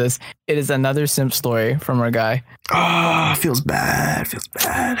ourselves into this. It is another simp story from our guy. Oh, feels bad.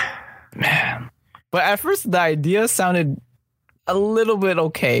 man. But at first, the idea sounded a little bit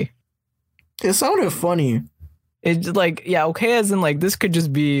okay. It sounded funny. It's like, yeah, okay, as in like this could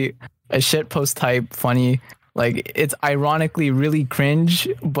just be a shitpost type funny. Like it's ironically really cringe,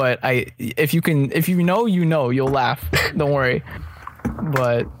 but if you know, you'll laugh. Don't worry.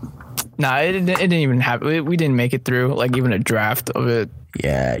 But nah, it didn't even happen. We didn't make it through like even a draft of it.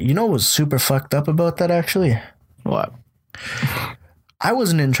 Yeah, you know what was super fucked up about that actually? What? I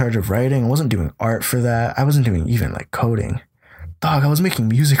wasn't in charge of writing. I wasn't doing art for that. I wasn't doing even like coding. Dog, I was making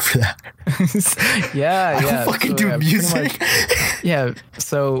music for that. yeah. I don't fucking do music. Yeah,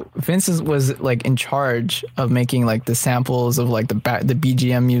 so Vincent was like in charge of making like the samples of like the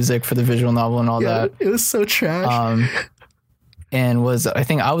BGM music for the visual novel and all that. It was so trash. And I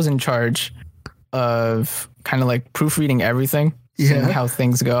think I was in charge of kind of like proofreading everything, seeing how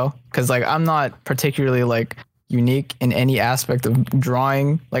things go. Because like I'm not particularly like unique in any aspect of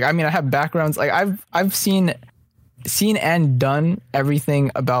drawing. Like I mean, I have backgrounds. Like I've seen and done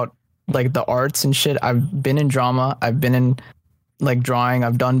everything about like the arts and shit. I've been in drama. I've been in like drawing.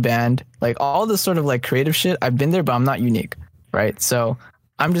 I've done band. Like all this sort of like creative shit. I've been there, but I'm not unique, right? So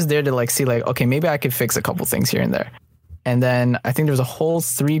I'm just there to like see like, okay, maybe I could fix a couple things here and there. And then I think there's a whole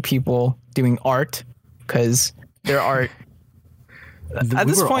 3 people doing art because their art. At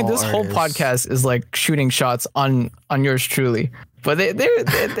this point, this whole podcast is like shooting shots on yours truly, but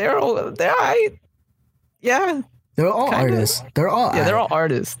they're all yeah. They're all artists. They're all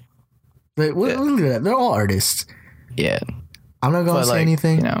artists. They're all artists. Yeah. I'm not gonna say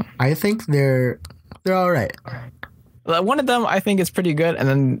anything. You know, I think they're all right. One of them I think is pretty good, and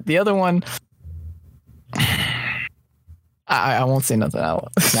then the other one, I won't say nothing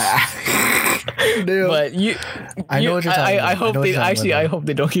else. But I know what you're talking about. I hope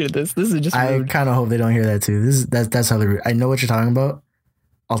they don't hear this. This is just rude. I kind of hope they don't hear that too. That's how they're. I know what you're talking about.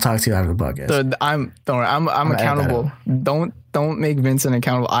 I'll talk to you after the podcast. So don't worry. I'm accountable. Don't make Vincent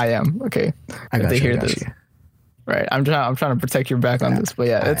accountable. I am. Okay. I got you. This. Right. I'm trying to protect your back on this. But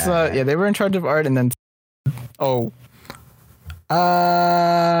yeah, it's they were in charge of art and then I'll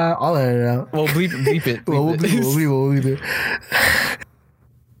let it out. Well, bleep it. We'll bleep it.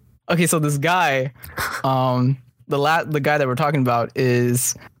 Okay, so this guy, the guy that we're talking about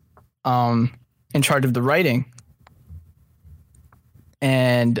is in charge of the writing.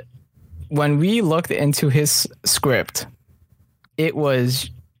 And when we looked into his script, it was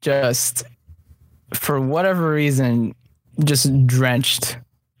just, for whatever reason, just drenched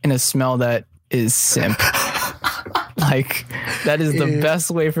in a smell that is simp. Like, that is the best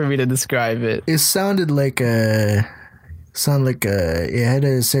way for me to describe it. It sounded like it had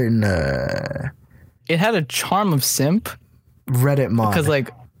a certain it had a charm of simp. Reddit mod. Because like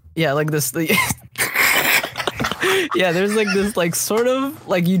this yeah, there's like this like sort of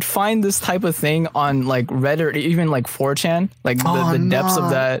like you'd find this type of thing on like Reddit or even like 4chan, like the depths of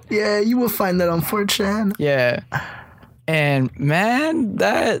that. Yeah, you will find that on 4chan. Yeah. And man,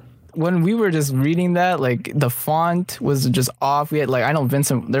 that when we were just reading that, like the font was just off. We had like, I know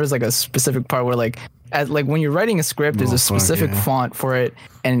Vincent, there was like a specific part where like when you're writing a script, there's a specific font for it,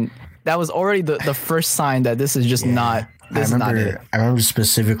 and that was already the first sign that this is just not. I remember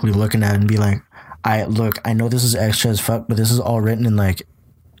specifically looking at it and be like, I know this is extra as fuck, but this is all written in like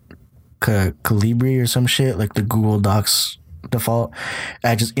Calibri or some shit, like the Google Docs default.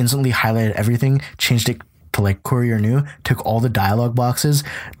 I just instantly highlighted everything, changed it to like Courier New, took all the dialogue boxes,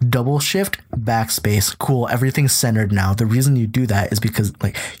 double shift, backspace. Cool, everything's centered now. The reason you do that is because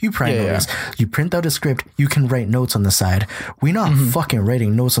like you probably notice, you print out a script, you can write notes on the side. We're not fucking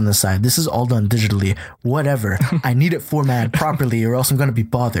writing notes on the side. This is all done digitally. Whatever. I need it formatted properly or else I'm gonna be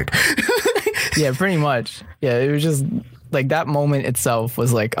bothered. Yeah, pretty much. Yeah, it was just like that moment itself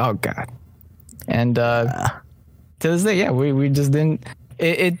was like, oh god. And to this day, yeah, we just didn't.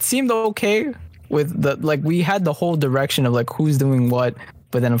 It seemed okay with the like we had the whole direction of like who's doing what,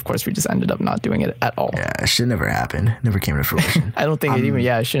 but then of course we just ended up not doing it at all. Yeah, it should never happen. Never came to fruition. I don't think it even.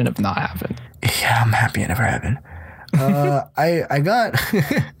 Yeah, it shouldn't have not happened. Yeah, I'm happy it never happened. I got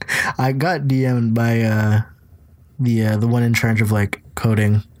I got DM'd by the one in charge of like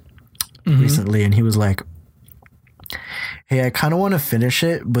coding recently, and he was like, hey, I kind of want to finish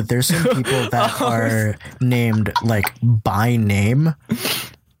it, but there's some people that are named like by name,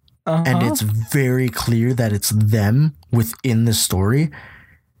 and it's very clear that it's them within the story.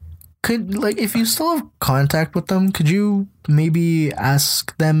 Could, like, if you still have contact with them, could you maybe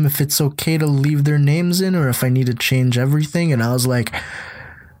ask them if it's okay to leave their names in, or if I need to change everything? And I was like,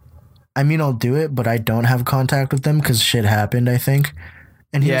 I mean, I'll do it, but I don't have contact with them because shit happened, I think.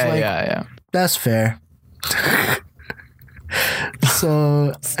 And he was like, that's fair.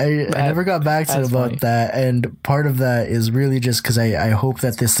 So I never got back to about funny. that, and part of that is really just because I hope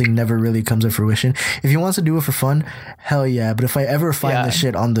that this thing never really comes to fruition. If he wants to do it for fun, hell yeah. But if I ever find this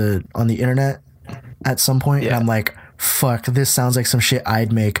shit on the internet at some point, and I'm like, fuck, this sounds like some shit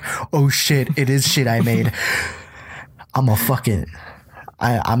I'd make. Oh shit, it is shit I made. I'm a fucking.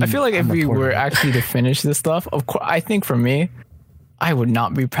 I feel like if we were actually to finish this stuff, of course, I think for me, I would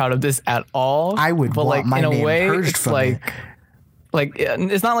not be proud of this at all. I would, but want like my in a name way, purged it's from like, it. like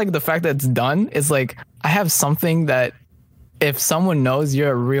it's not like the fact that it's done. It's like I have something that if someone knows,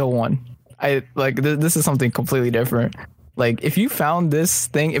 you're a real one. I like this is something completely different. Like if you found this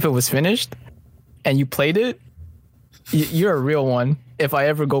thing, if it was finished, and you played it, you're a real one. If I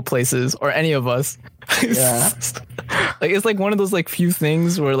ever go places or any of us, Yeah. like it's like one of those like few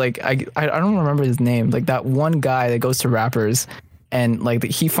things where like I don't remember his name. Like that one guy that goes to rappers and like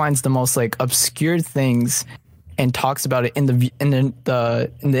he finds the most like obscure things and talks about it in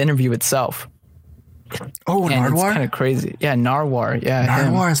the interview itself. Oh, And Nardwar? it's kind of crazy. Yeah, Nardwar. Yeah,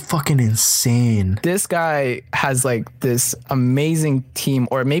 him. Nardwar is fucking insane. This guy has like this amazing team,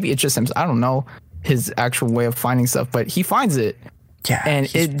 or maybe it's just him. I don't know his actual way of finding stuff, but he finds it. Yeah. And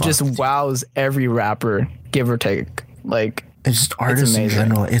he's it just fucked. wows every rapper, give or take. Like, It's just artists in amazing.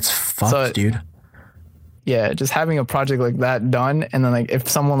 general. It's fucked, So- dude. yeah, just having a project like that done, and then like if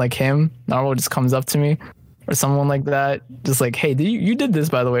someone like him, Narwhal, just comes up to me, or someone like that, just like, hey, you did this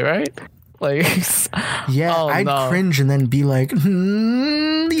by the way, right? Like, Yeah, oh, I'd no. cringe and then be like,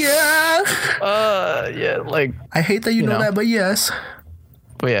 yeah. Yeah, like, I hate that you know know. that, but yes.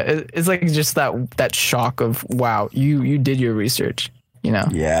 but yeah, it's like just that shock of wow, you did your research, you know?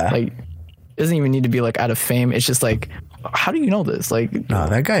 Yeah. Like, it doesn't even need to be like out of fame. It's just like, how do you know this? Like, No,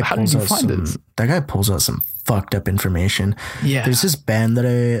 that guy how did pulls you out find some. this? That guy pulls out some fucked up information. Yeah. There's this band that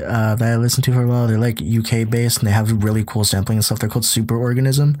I listened to for a while. They're like UK based and they have really cool sampling and stuff. They're called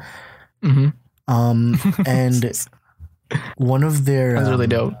Superorganism. Mm-hmm. And one of their That's really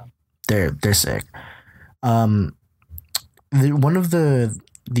dope. They're sick. One of the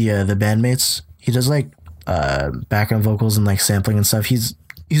bandmates, he does like background vocals and like sampling and stuff. He's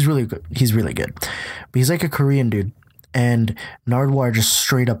really good. He's really good. But he's like a Korean dude. And Nardwar just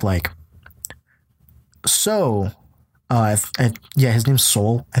straight up like, so yeah, his name's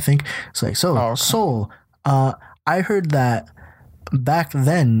Soul, I think. It's like, so okay. Soul, I heard that back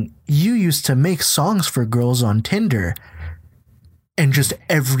then you used to make songs for girls on Tinder. And just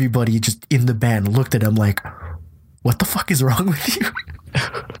everybody just in the band looked at him like, what the fuck is wrong with you?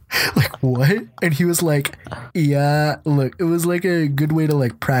 Like, what? And he was like, yeah, look, it was like a good way to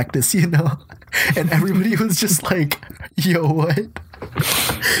like practice, you know? And everybody was just like, yo, what?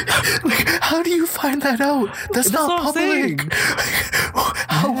 Like, how do you find that out? That's not what I'm saying.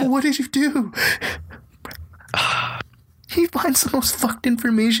 public. What did you do? He finds the most fucked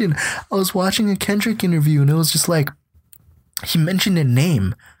information. I was watching a Kendrick interview and it was just like, he mentioned a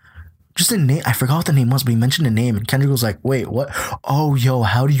name. Just a name. I forgot what the name was, but he mentioned a name. And Kendrick was like, wait, what? Oh, yo,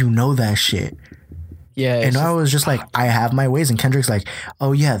 how do you know that shit? Yeah. And I was just like, I have my ways. And Kendrick's like,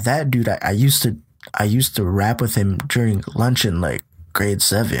 oh, yeah, that dude, I used to rap with him during lunch in like grade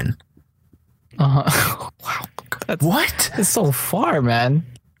 7. Wow. That's, What? it's so far, man.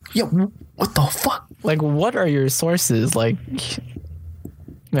 Yeah, what the fuck? Like, what are your sources? Like,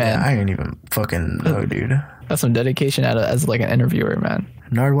 man, I ain't even fucking know, dude. that's some dedication as like an interviewer, man.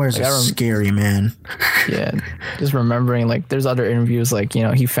 Nardwar's Like, a scary man. Yeah, just remembering like there's other interviews like, you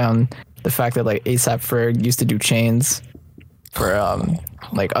know, he found the fact that like ASAP Ferg used to do chains for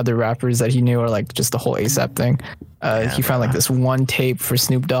like other rappers that he knew, or like just the whole ASAP thing. He found like this one tape for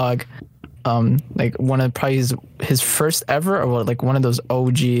Snoop Dogg, like one of probably his first ever, or what, like one of those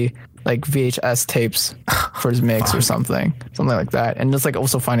OG like VHS tapes for his mix or something like that. And just like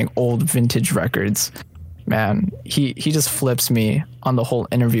also finding old vintage records. Man, he just flips me on the whole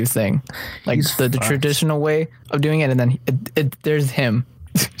interview thing, like He's the fucked. traditional way of doing it, and then there's him.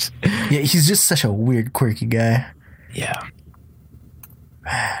 Yeah, he's just such a weird, quirky guy. Yeah,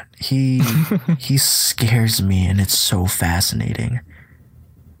 He scares me, and it's so fascinating.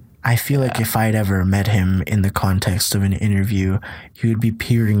 I feel like if I'd ever met him in the context of an interview, he would be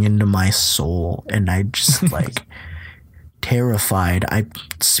peering into my soul, and I'd just like terrified. I'm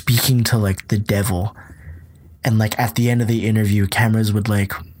speaking to like the devil, and like at the end of the interview, cameras would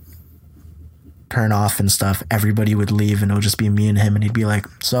like turn off and stuff. Everybody would leave, and it would just be me and him, and he'd be like,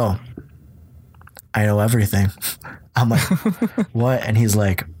 "So, I know everything." I'm like, "What?" And he's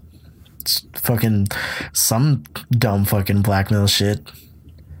like, "It's fucking some dumb fucking blackmail shit."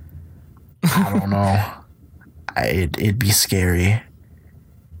 I don't know. It'd be scary.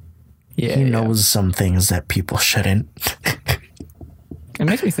 yeah. He knows some things that people shouldn't. It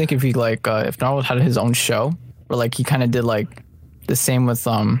makes me think if he like if Narwhal had his own show, or like he kind of did like the same with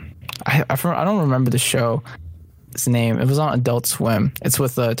I don't remember the show. Its name. It was on Adult Swim. It's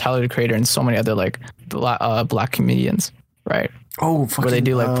with Tyler the Creator and so many other like black comedians, right? Oh, fucking, where they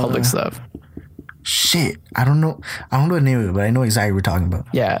do like public stuff. Shit, I don't know the name of it, but I know exactly what we're talking about.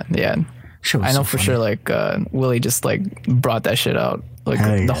 Yeah. I know for sure. Like Willie just like brought that shit out.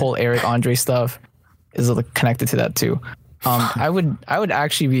 Like the whole Eric Andre stuff is like connected to that too. I would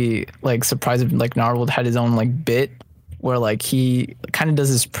actually be like surprised if like Narwhal had his own like bit where like he kind of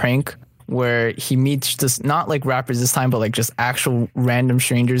does this prank where he meets just not like rappers this time, but like just actual random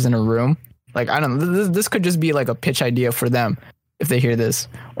strangers in a room. Like I don't know. This could just be like a pitch idea for them if they hear this,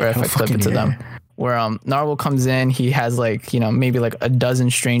 or if I clip it to them. Where Narwhal comes in, he has like, you know, maybe like a dozen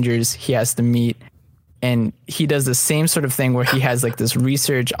strangers he has to meet, and he does the same sort of thing where he has like this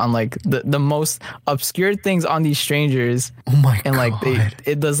research on like the most obscure things on these strangers. Oh my god! And like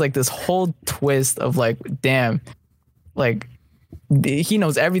it does like this whole twist of like, damn, like he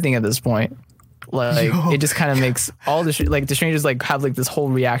knows everything at this point. Like it just kind of makes all the like the strangers like have like this whole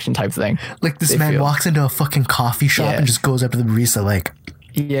reaction type thing. Like this man walks into a fucking coffee shop and just goes up to the barista like,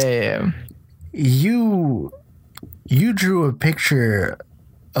 yeah. You drew a picture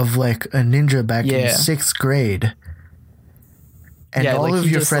of like a ninja back in 6th grade, and all like of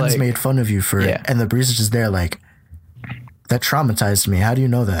your friends made fun of you for it, and the barista's just there like, that traumatized me. How do you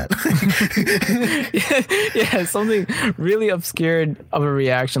know that? Something really obscured of a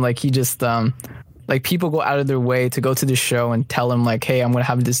reaction. Like he just like people go out of their way to go to the show and tell him like, hey, I'm gonna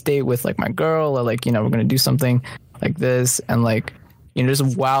have this date with like my girl, or like, you know, we're gonna do something like this, and like, you know,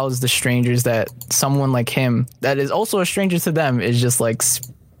 just wows the strangers that someone like him that is also a stranger to them is just like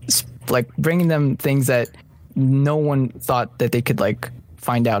like bringing them things that no one thought that they could like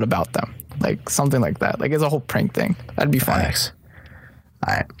find out about them, like something like that. Like it's a whole prank thing. That'd be fun. Nice.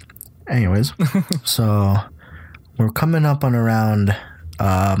 All right. Anyways, so we're coming up on around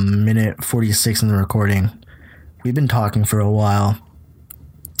minute 46 in the recording. We've been talking for a while.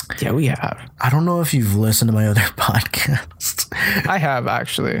 Yeah, we have. I don't know if you've listened to my other podcasts. I have,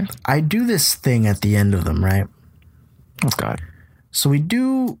 actually. I do this thing at the end of them, right? Oh, God. So we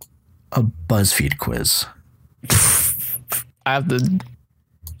do a BuzzFeed quiz. I have to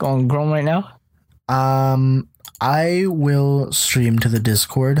go on Chrome right now? I will stream to the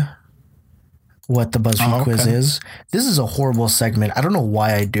Discord what the BuzzFeed quiz is. This is a horrible segment. I don't know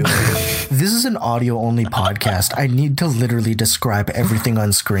why I do it. This is an audio only podcast. I need to literally describe everything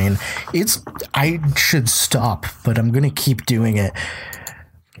on screen. I should stop, but I'm going to keep doing it.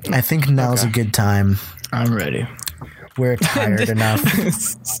 I think now's a good time. I'm ready. We're tired enough.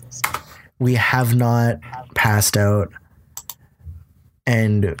 We have not passed out.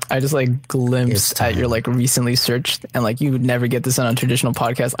 And I just like glimpsed at your like recently searched, and like you would never get this on a traditional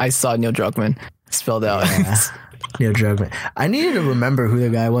podcast. I saw Neil Druckmann spelled out. Yeah. Neil Druckmann. I needed to remember who the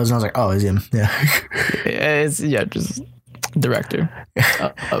guy was, and I was like, oh, it's him. Yeah. It's just director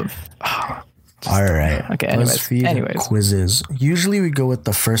of. All right. Okay. Anyways, quizzes. Usually we go with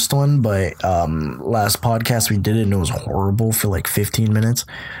the first one, but last podcast we did it and it was horrible for like 15 minutes.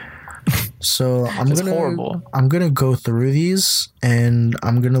 So I'm gonna go through these and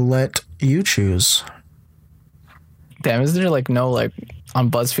I'm gonna let you choose. Damn, is there like no like on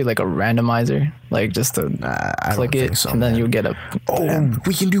BuzzFeed like a randomizer, like just to click it so, and then you'll get a.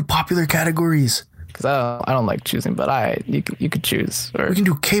 We can do popular categories. Because I don't like choosing, but you could choose. Or we can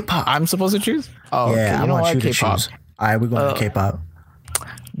do K-pop. I'm supposed to choose. Oh, yeah, okay. I want you to choose. All right, we're going to K-pop.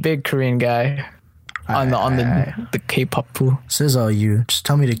 Big Korean guy. On the K-pop pool. This is all you. Just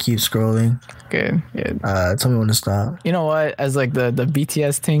tell me to keep scrolling. Good. Tell me when to stop. You know what? As like the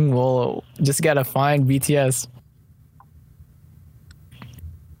BTS thing, we'll just gotta find BTS,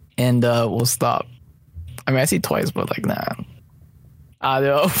 and we'll stop. I mean, I see Twice, but like nah.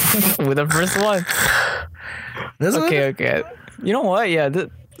 No, with the first one. Okay. You know what? Yeah. This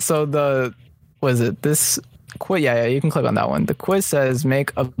quiz? Yeah. You can click on that one. The quiz says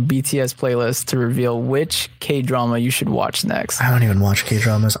make a BTS playlist to reveal which K-drama you should watch next. I don't even watch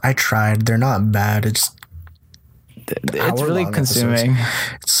K-dramas. I tried. They're not bad. It's really consuming.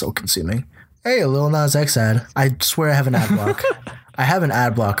 It's so consuming. Hey, a Lil Nas X ad. I swear I have an ad block. I have an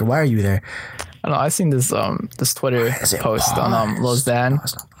ad blocker. Why are you there? I don't know. I've seen this Twitter post on Lil Xan,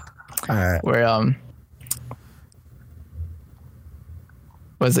 where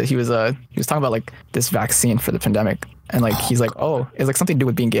was it? He was talking about like this vaccine for the pandemic, and like he's like, oh, it's like something to do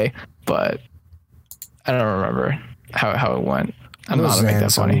with being gay, but I don't remember how it went. I don't know how to make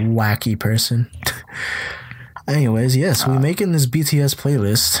that funny. A wacky person. Anyways, yes, we're making this BTS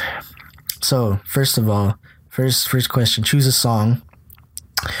playlist. So first of all, first question: choose a song.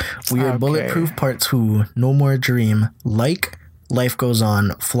 We Are Bulletproof Part 2, No More Dream, Like, Life Goes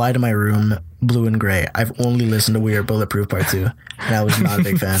On, Fly to My Room, Blue and Gray. I've only listened to We Are Bulletproof Part 2, and I was not a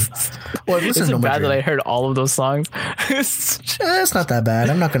big fan. Well, is it bad that I heard all of those songs? It's not that bad.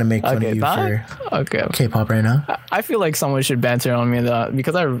 I'm not going to make fun of you for K-pop right now. I feel like someone should banter on me though,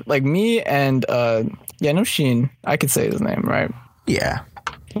 because I like me and Noshin. I could say his name, right? Yeah.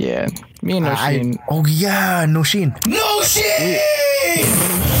 Yeah. Me and Noshin. Noshin.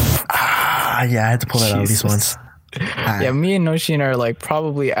 Yeah, I had to pull that out at least once. Yeah, me and Noshin are like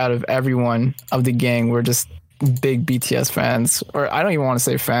probably out of everyone of the gang, we're just big BTS fans. Or I don't even want to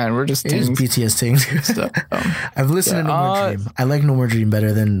say fan. We're just BTS things. So, I've listened to No More Dream. I like No More Dream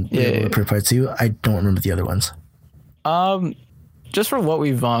better than Bulletproof Part 2. I don't remember the other ones. Just for what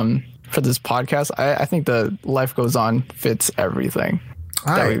we've for this podcast, I think the Life Goes On fits everything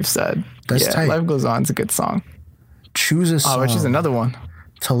that we've said. That's tight. Life Goes On is a good song. Choose a song. Which is another one.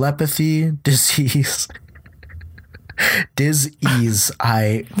 Telepathy, Disease. Disease.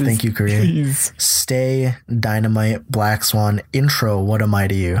 Thank you, Korea. Stay, Dynamite, Black Swan, Intro, What Am I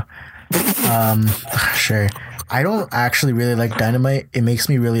to You? Sure. I don't actually really like Dynamite. It makes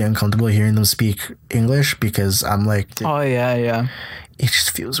me really uncomfortable hearing them speak English because I'm like, yeah. It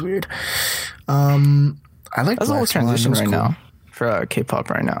just feels weird. I like that's a whole transition right now for K-pop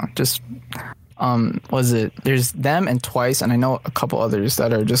right now. Just there's them and Twice, and I know a couple others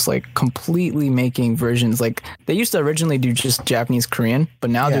that are just like completely making versions. Like they used to originally do just Japanese, Korean, but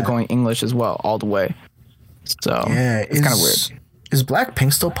now they're going English as well all the way. So it's kind of weird. Is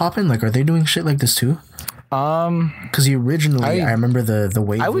Blackpink still popping? Like, are they doing shit like this too? Because originally I remember the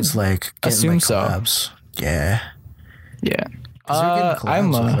wave was like getting like collabs. Yeah.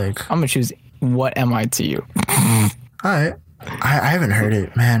 I'm gonna choose What Am I to You. All right. I haven't heard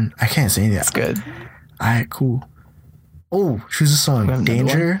it, man. I can't say that. It's good. All right, cool. Oh, choose a song.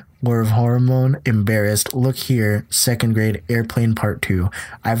 Danger, War of Hormone, Embarrassed, Look Here, Second Grade, Airplane Part 2.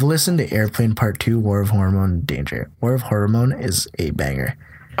 I've listened to Airplane Part 2, War of Hormone, Danger. War of Hormone is a banger.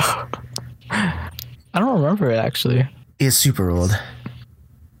 I don't remember it, actually. It's super old.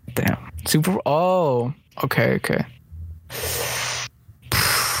 Damn. Oh, okay.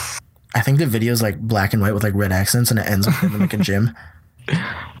 I think the video is like black and white with like red accents, and it ends with him in like a gym.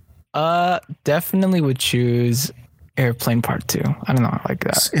 Definitely would choose Airplane Part 2. I don't know, I like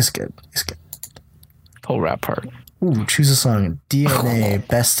that. It's good. Whole rap part. Ooh, choose a song. DNA,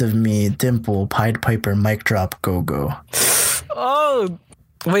 Best of Me, Dimple, Pied Piper, Mic Drop, Go Go. Oh,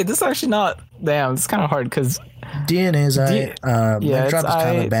 wait, this is actually not. Damn, it's kind of hard because DNA is Mic Drop is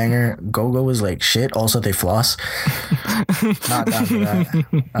kind of a banger. Go Go is like shit. Also, they floss. Not down to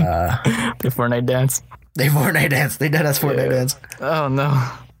that. The Fortnite dance. They dead as Fortnite dance. Oh no.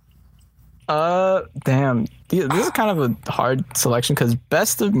 Damn. This is kind of a hard selection because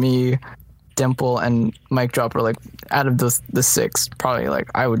Best of Me, Dimple, and Mic Drop are like out of the six. Probably like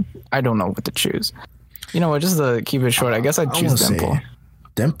I don't know what to choose. You know what? Just to keep it short, I guess I'd choose Dimple.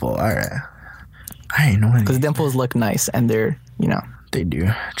 Dimple, all right. I ain't know because dimples look nice and they're they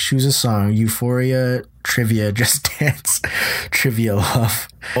do. Choose a song. Euphoria, Trivia, Just Dance, Trivia Love,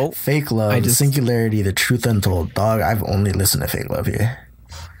 Fake Love, Singularity, The Truth Untold. Dog, I've only listened to Fake Love here.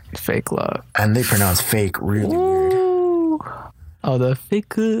 Fake Love. And they pronounce fake really weird. Oh, the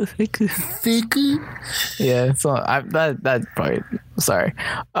fake. Yeah, so that probably. Sorry.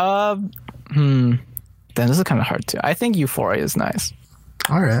 Then this is kind of hard too. I think Euphoria is nice.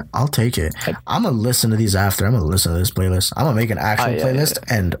 All right, I'll take it. I'm going to listen to these after. I'm going to listen to this playlist. I'm going to make an actual playlist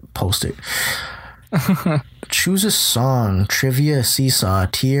and post it. Choose a song. Trivia, Seesaw,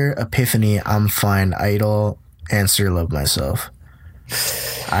 Tear, Epiphany, I'm Fine, Idol, Answer, Love Myself.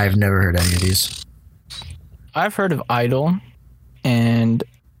 I've never heard any of these. I've heard of Idol and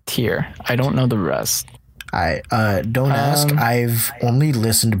Tear. I don't know the rest. Don't ask. I've only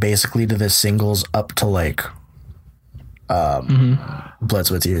listened basically to the singles up to like Blood,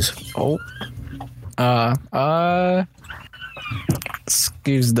 Sweat, Tears.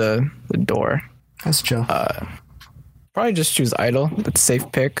 Excuse the door. That's chill. Probably just choose Idol. That's a safe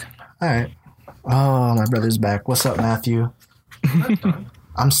pick. All right. Oh, my brother's back. What's up, Matthew?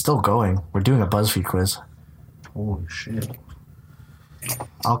 I'm still going. We're doing a BuzzFeed quiz. Holy shit.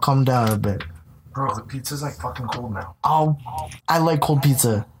 I'll calm down a bit. Bro, the pizza's like fucking cold now. Oh, I like cold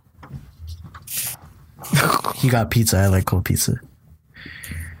pizza. He got pizza. I like cold pizza.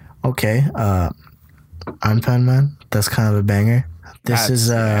 Okay. I'm Fan Man. That's kind of a banger. This is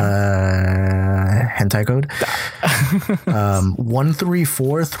hentai code.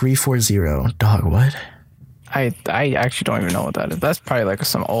 134340. Dog, what? I actually don't even know what that is. That's probably like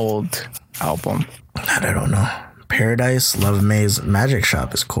some old album. That I don't know. Paradise, Love Maze, Magic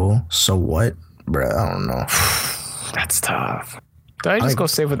Shop is cool. So what? Bruh, I don't know. That's tough. Did I just go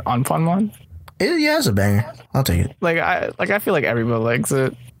save with Anpanman? Yeah, it's a banger. I'll take it. I feel like everybody likes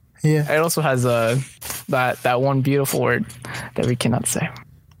it. Yeah. It also has that one beautiful word that we cannot say.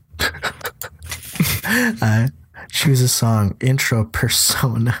 Choose a song. Intro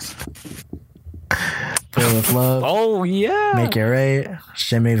Persona. Play with Love. Oh yeah. Make It Right.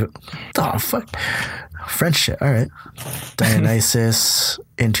 Oh fuck. French shit. All right. Dionysus.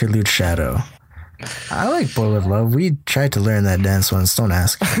 Interlude Shadow. I like Boy With Love. We tried to learn that dance once. Don't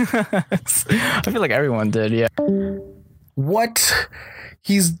ask. I feel like everyone did. Yeah. What?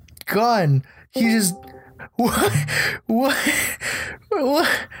 He's gone. He just. What? What?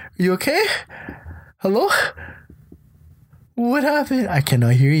 What? You okay? Hello? What happened? I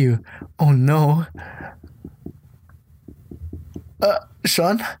cannot hear you. Oh no.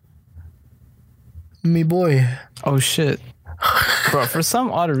 Sean? Me boy. Oh shit. Bro, for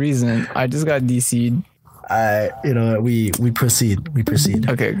some odd reason, I just got DC'd. You know what? We proceed. We proceed.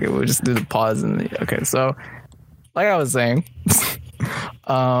 Okay, we'll just do the pause okay, so like I was saying,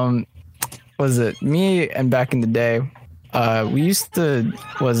 was it me and back in the day, we used to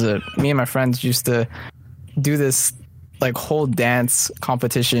me and my friends used to do this like whole dance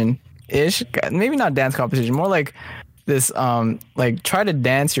competition ish, maybe not dance competition, more like this like try to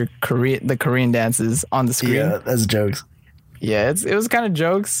dance the Korean dances on the screen. Yeah, that's jokes. Yeah, it was kind of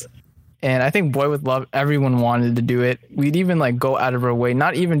jokes. And I think Boy With Love, everyone wanted to do it. We'd even like go out of our way,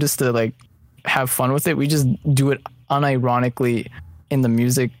 not even just to like have fun with it. We just do it unironically in the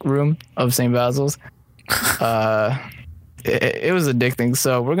music room of St. Basil's. It was addicting.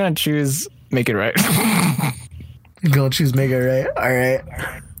 So we're going to choose Make It Right. Gonna choose Make It Right. All right.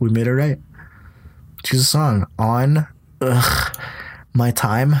 We made it right. Choose a song. On My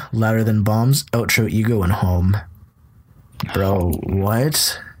Time, Louder Than Bombs, Outro Ego, and Home. Bro,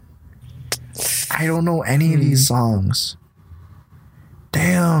 what? I don't know any of these songs.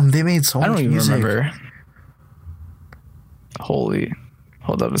 Damn, they made so much music. I don't even remember.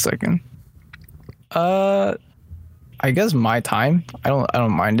 Hold up a second. I guess My Time. I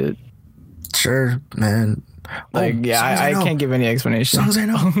don't mind it. Sure, man. Like, yeah, I can't give any explanation. Songs I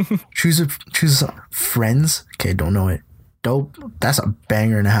know. choose a Friends. Okay, don't know it. Dope. That's a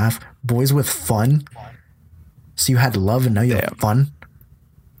banger and a half. Boys with Fun. So you had love and now you have fun.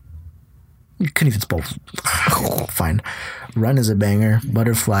 You couldn't even spell. Fine. Run is a banger.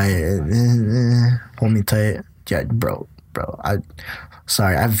 Butterfly. Hold Me Tight. Yeah, bro.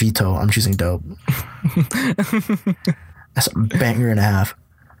 Sorry, I veto. I'm choosing Dope. That's a banger and a half.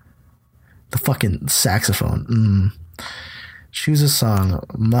 The fucking saxophone. Choose a song.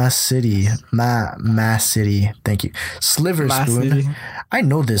 Ma City. Thank you. Sliver Spoon. I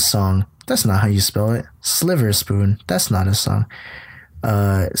know this song. That's not how you spell it. Sliver Spoon. That's not a song.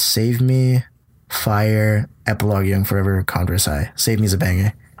 Save Me. Fire. Epilogue Young Forever. Converse High. Save Me's a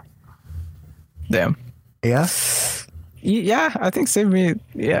banger. Damn. Yeah? Yeah, I think Save Me.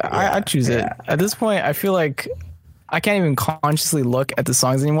 Yeah, I choose it. At this point, I feel like I can't even consciously look at the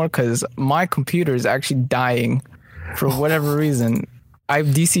songs anymore because my computer is actually dying for whatever reason. I've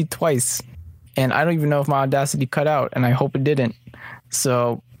DC'd twice and I don't even know if my Audacity cut out and I hope it didn't.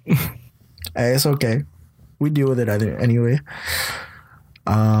 So it's okay. We deal with it either anyway.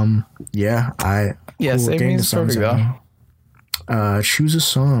 Save Me is perfect though. Choose a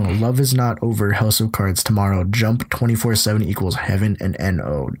song. Love Is Not Over, House of Cards, Tomorrow, Jump 24/7 equals Heaven, and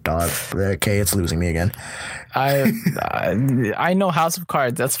NO. Dog. Okay, it's losing me again. I know House of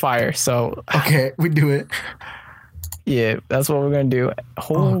Cards. That's fire. So okay, we do it. Yeah, that's what we're gonna do.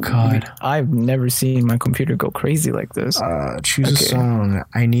 Oh God, I've never seen my computer go crazy like this. Choose a song.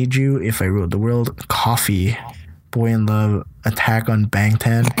 I Need You, If I Ruled the World, Coffee, Boy in Love, Attack on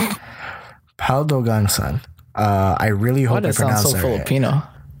Bangtan, Paldo Gangsan. I really hope I pronounced so that Filipino. Right.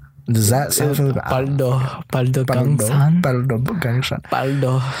 Does that sound Filipino? Paldo Gangsan. Paldo Gangsan.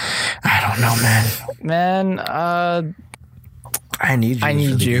 Paldo. I don't know, man. Man, I Need You. I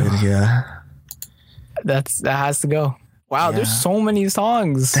Need You. Good, yeah. That has to go. Wow, there's so many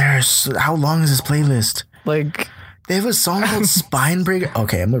songs. How long is this playlist? Like, they have a song called Spine Breaker.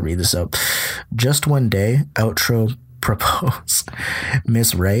 Okay, I'm gonna read this up. Just One Day, Outro, Propose,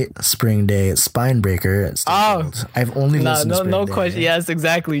 Miss Right, Spring Day, Spine Breaker. I've only listened to Spring Day. No question. Yes,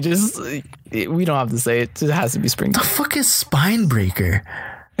 exactly. Just we don't have to say it. It has to be Spring Day. The fuck is Spine Breaker?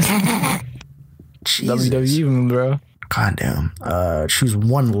 WWE, bro. God damn. Choose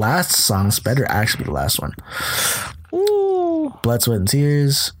one last song. This better actually be the last one. Ooh. Blood, Sweat, and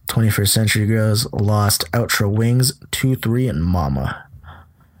Tears, 21st Century Girls, Lost, Outro, Wings, 2, 3, and Mama.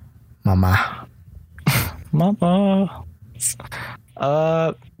 Mama.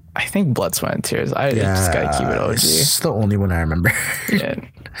 I think Blood, Sweat, and Tears. I just gotta keep it OG. It's the only one I remember. Yeah,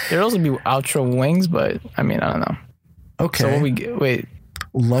 there'd also be Outro Wings, but I mean, I don't know. Okay. So what we get? Wait.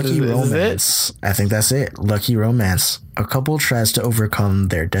 Lucky Romance. I think that's it. Lucky Romance. A couple tries to overcome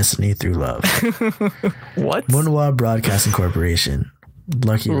their destiny through love. What? Munhwa Broadcasting Corporation.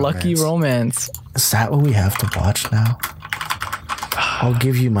 Lucky Romance. Is that what we have to watch now? I'll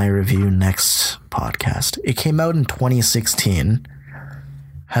give you my review next podcast. It came out in 2016.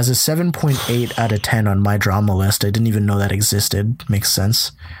 Has a 7.8 out of 10 on my drama list. I didn't even know that existed. Makes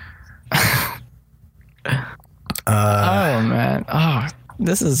sense. Oh man. Oh,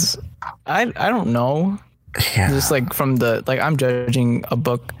 this is I don't know. Yeah. Just like from the I'm judging a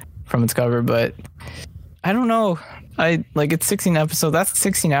book from its cover, but I don't know. It's 16 episodes. That's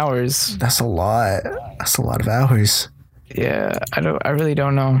 16 hours. That's a lot. That's a lot of hours. Yeah, I really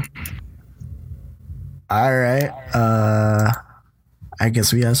don't know. All right. I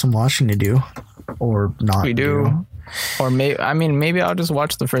guess we have some watching to do, or not. We do. Or maybe I'll just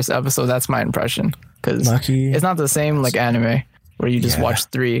watch the first episode. That's my impression, because it's not the same like anime where you just watch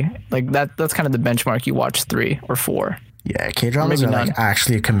 3. Like that's kind of the benchmark. You watch 3 or 4. Yeah, K-dramas are like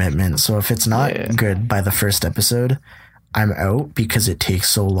actually a commitment. So if it's not good by the first episode, I'm out, because it takes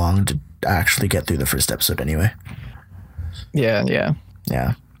so long to actually get through the first episode anyway. Yeah.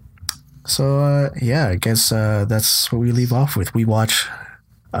 So I guess that's what we leave off with. We watch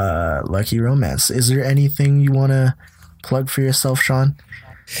Lucky Romance. Is there anything you want to plug for yourself, Sean?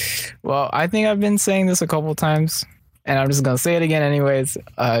 Well, I think I've been saying this a couple times, and I'm just gonna say it again anyways.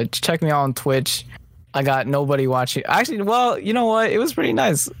 Check me out on Twitch. I got nobody watching. Actually, well, you know what? It was pretty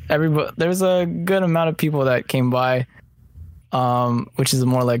nice. There's a good amount of people that came by, which is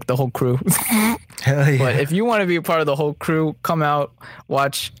more like the whole crew. Hell yeah. But if you want to be a part of the whole crew, come out,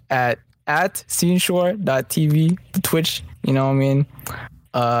 watch at sceneshore.tv, the Twitch. You know what I mean?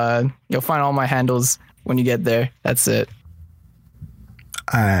 You'll find all my handles when you get there. That's it.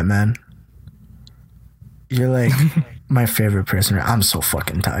 All right, man. You're like my favorite person. I'm so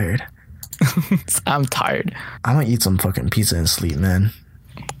fucking tired. I'm tired. I'm gonna eat some fucking pizza and sleep, man.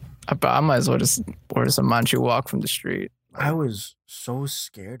 I might as well just order some Manchu Wok from the street. I was so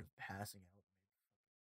scared.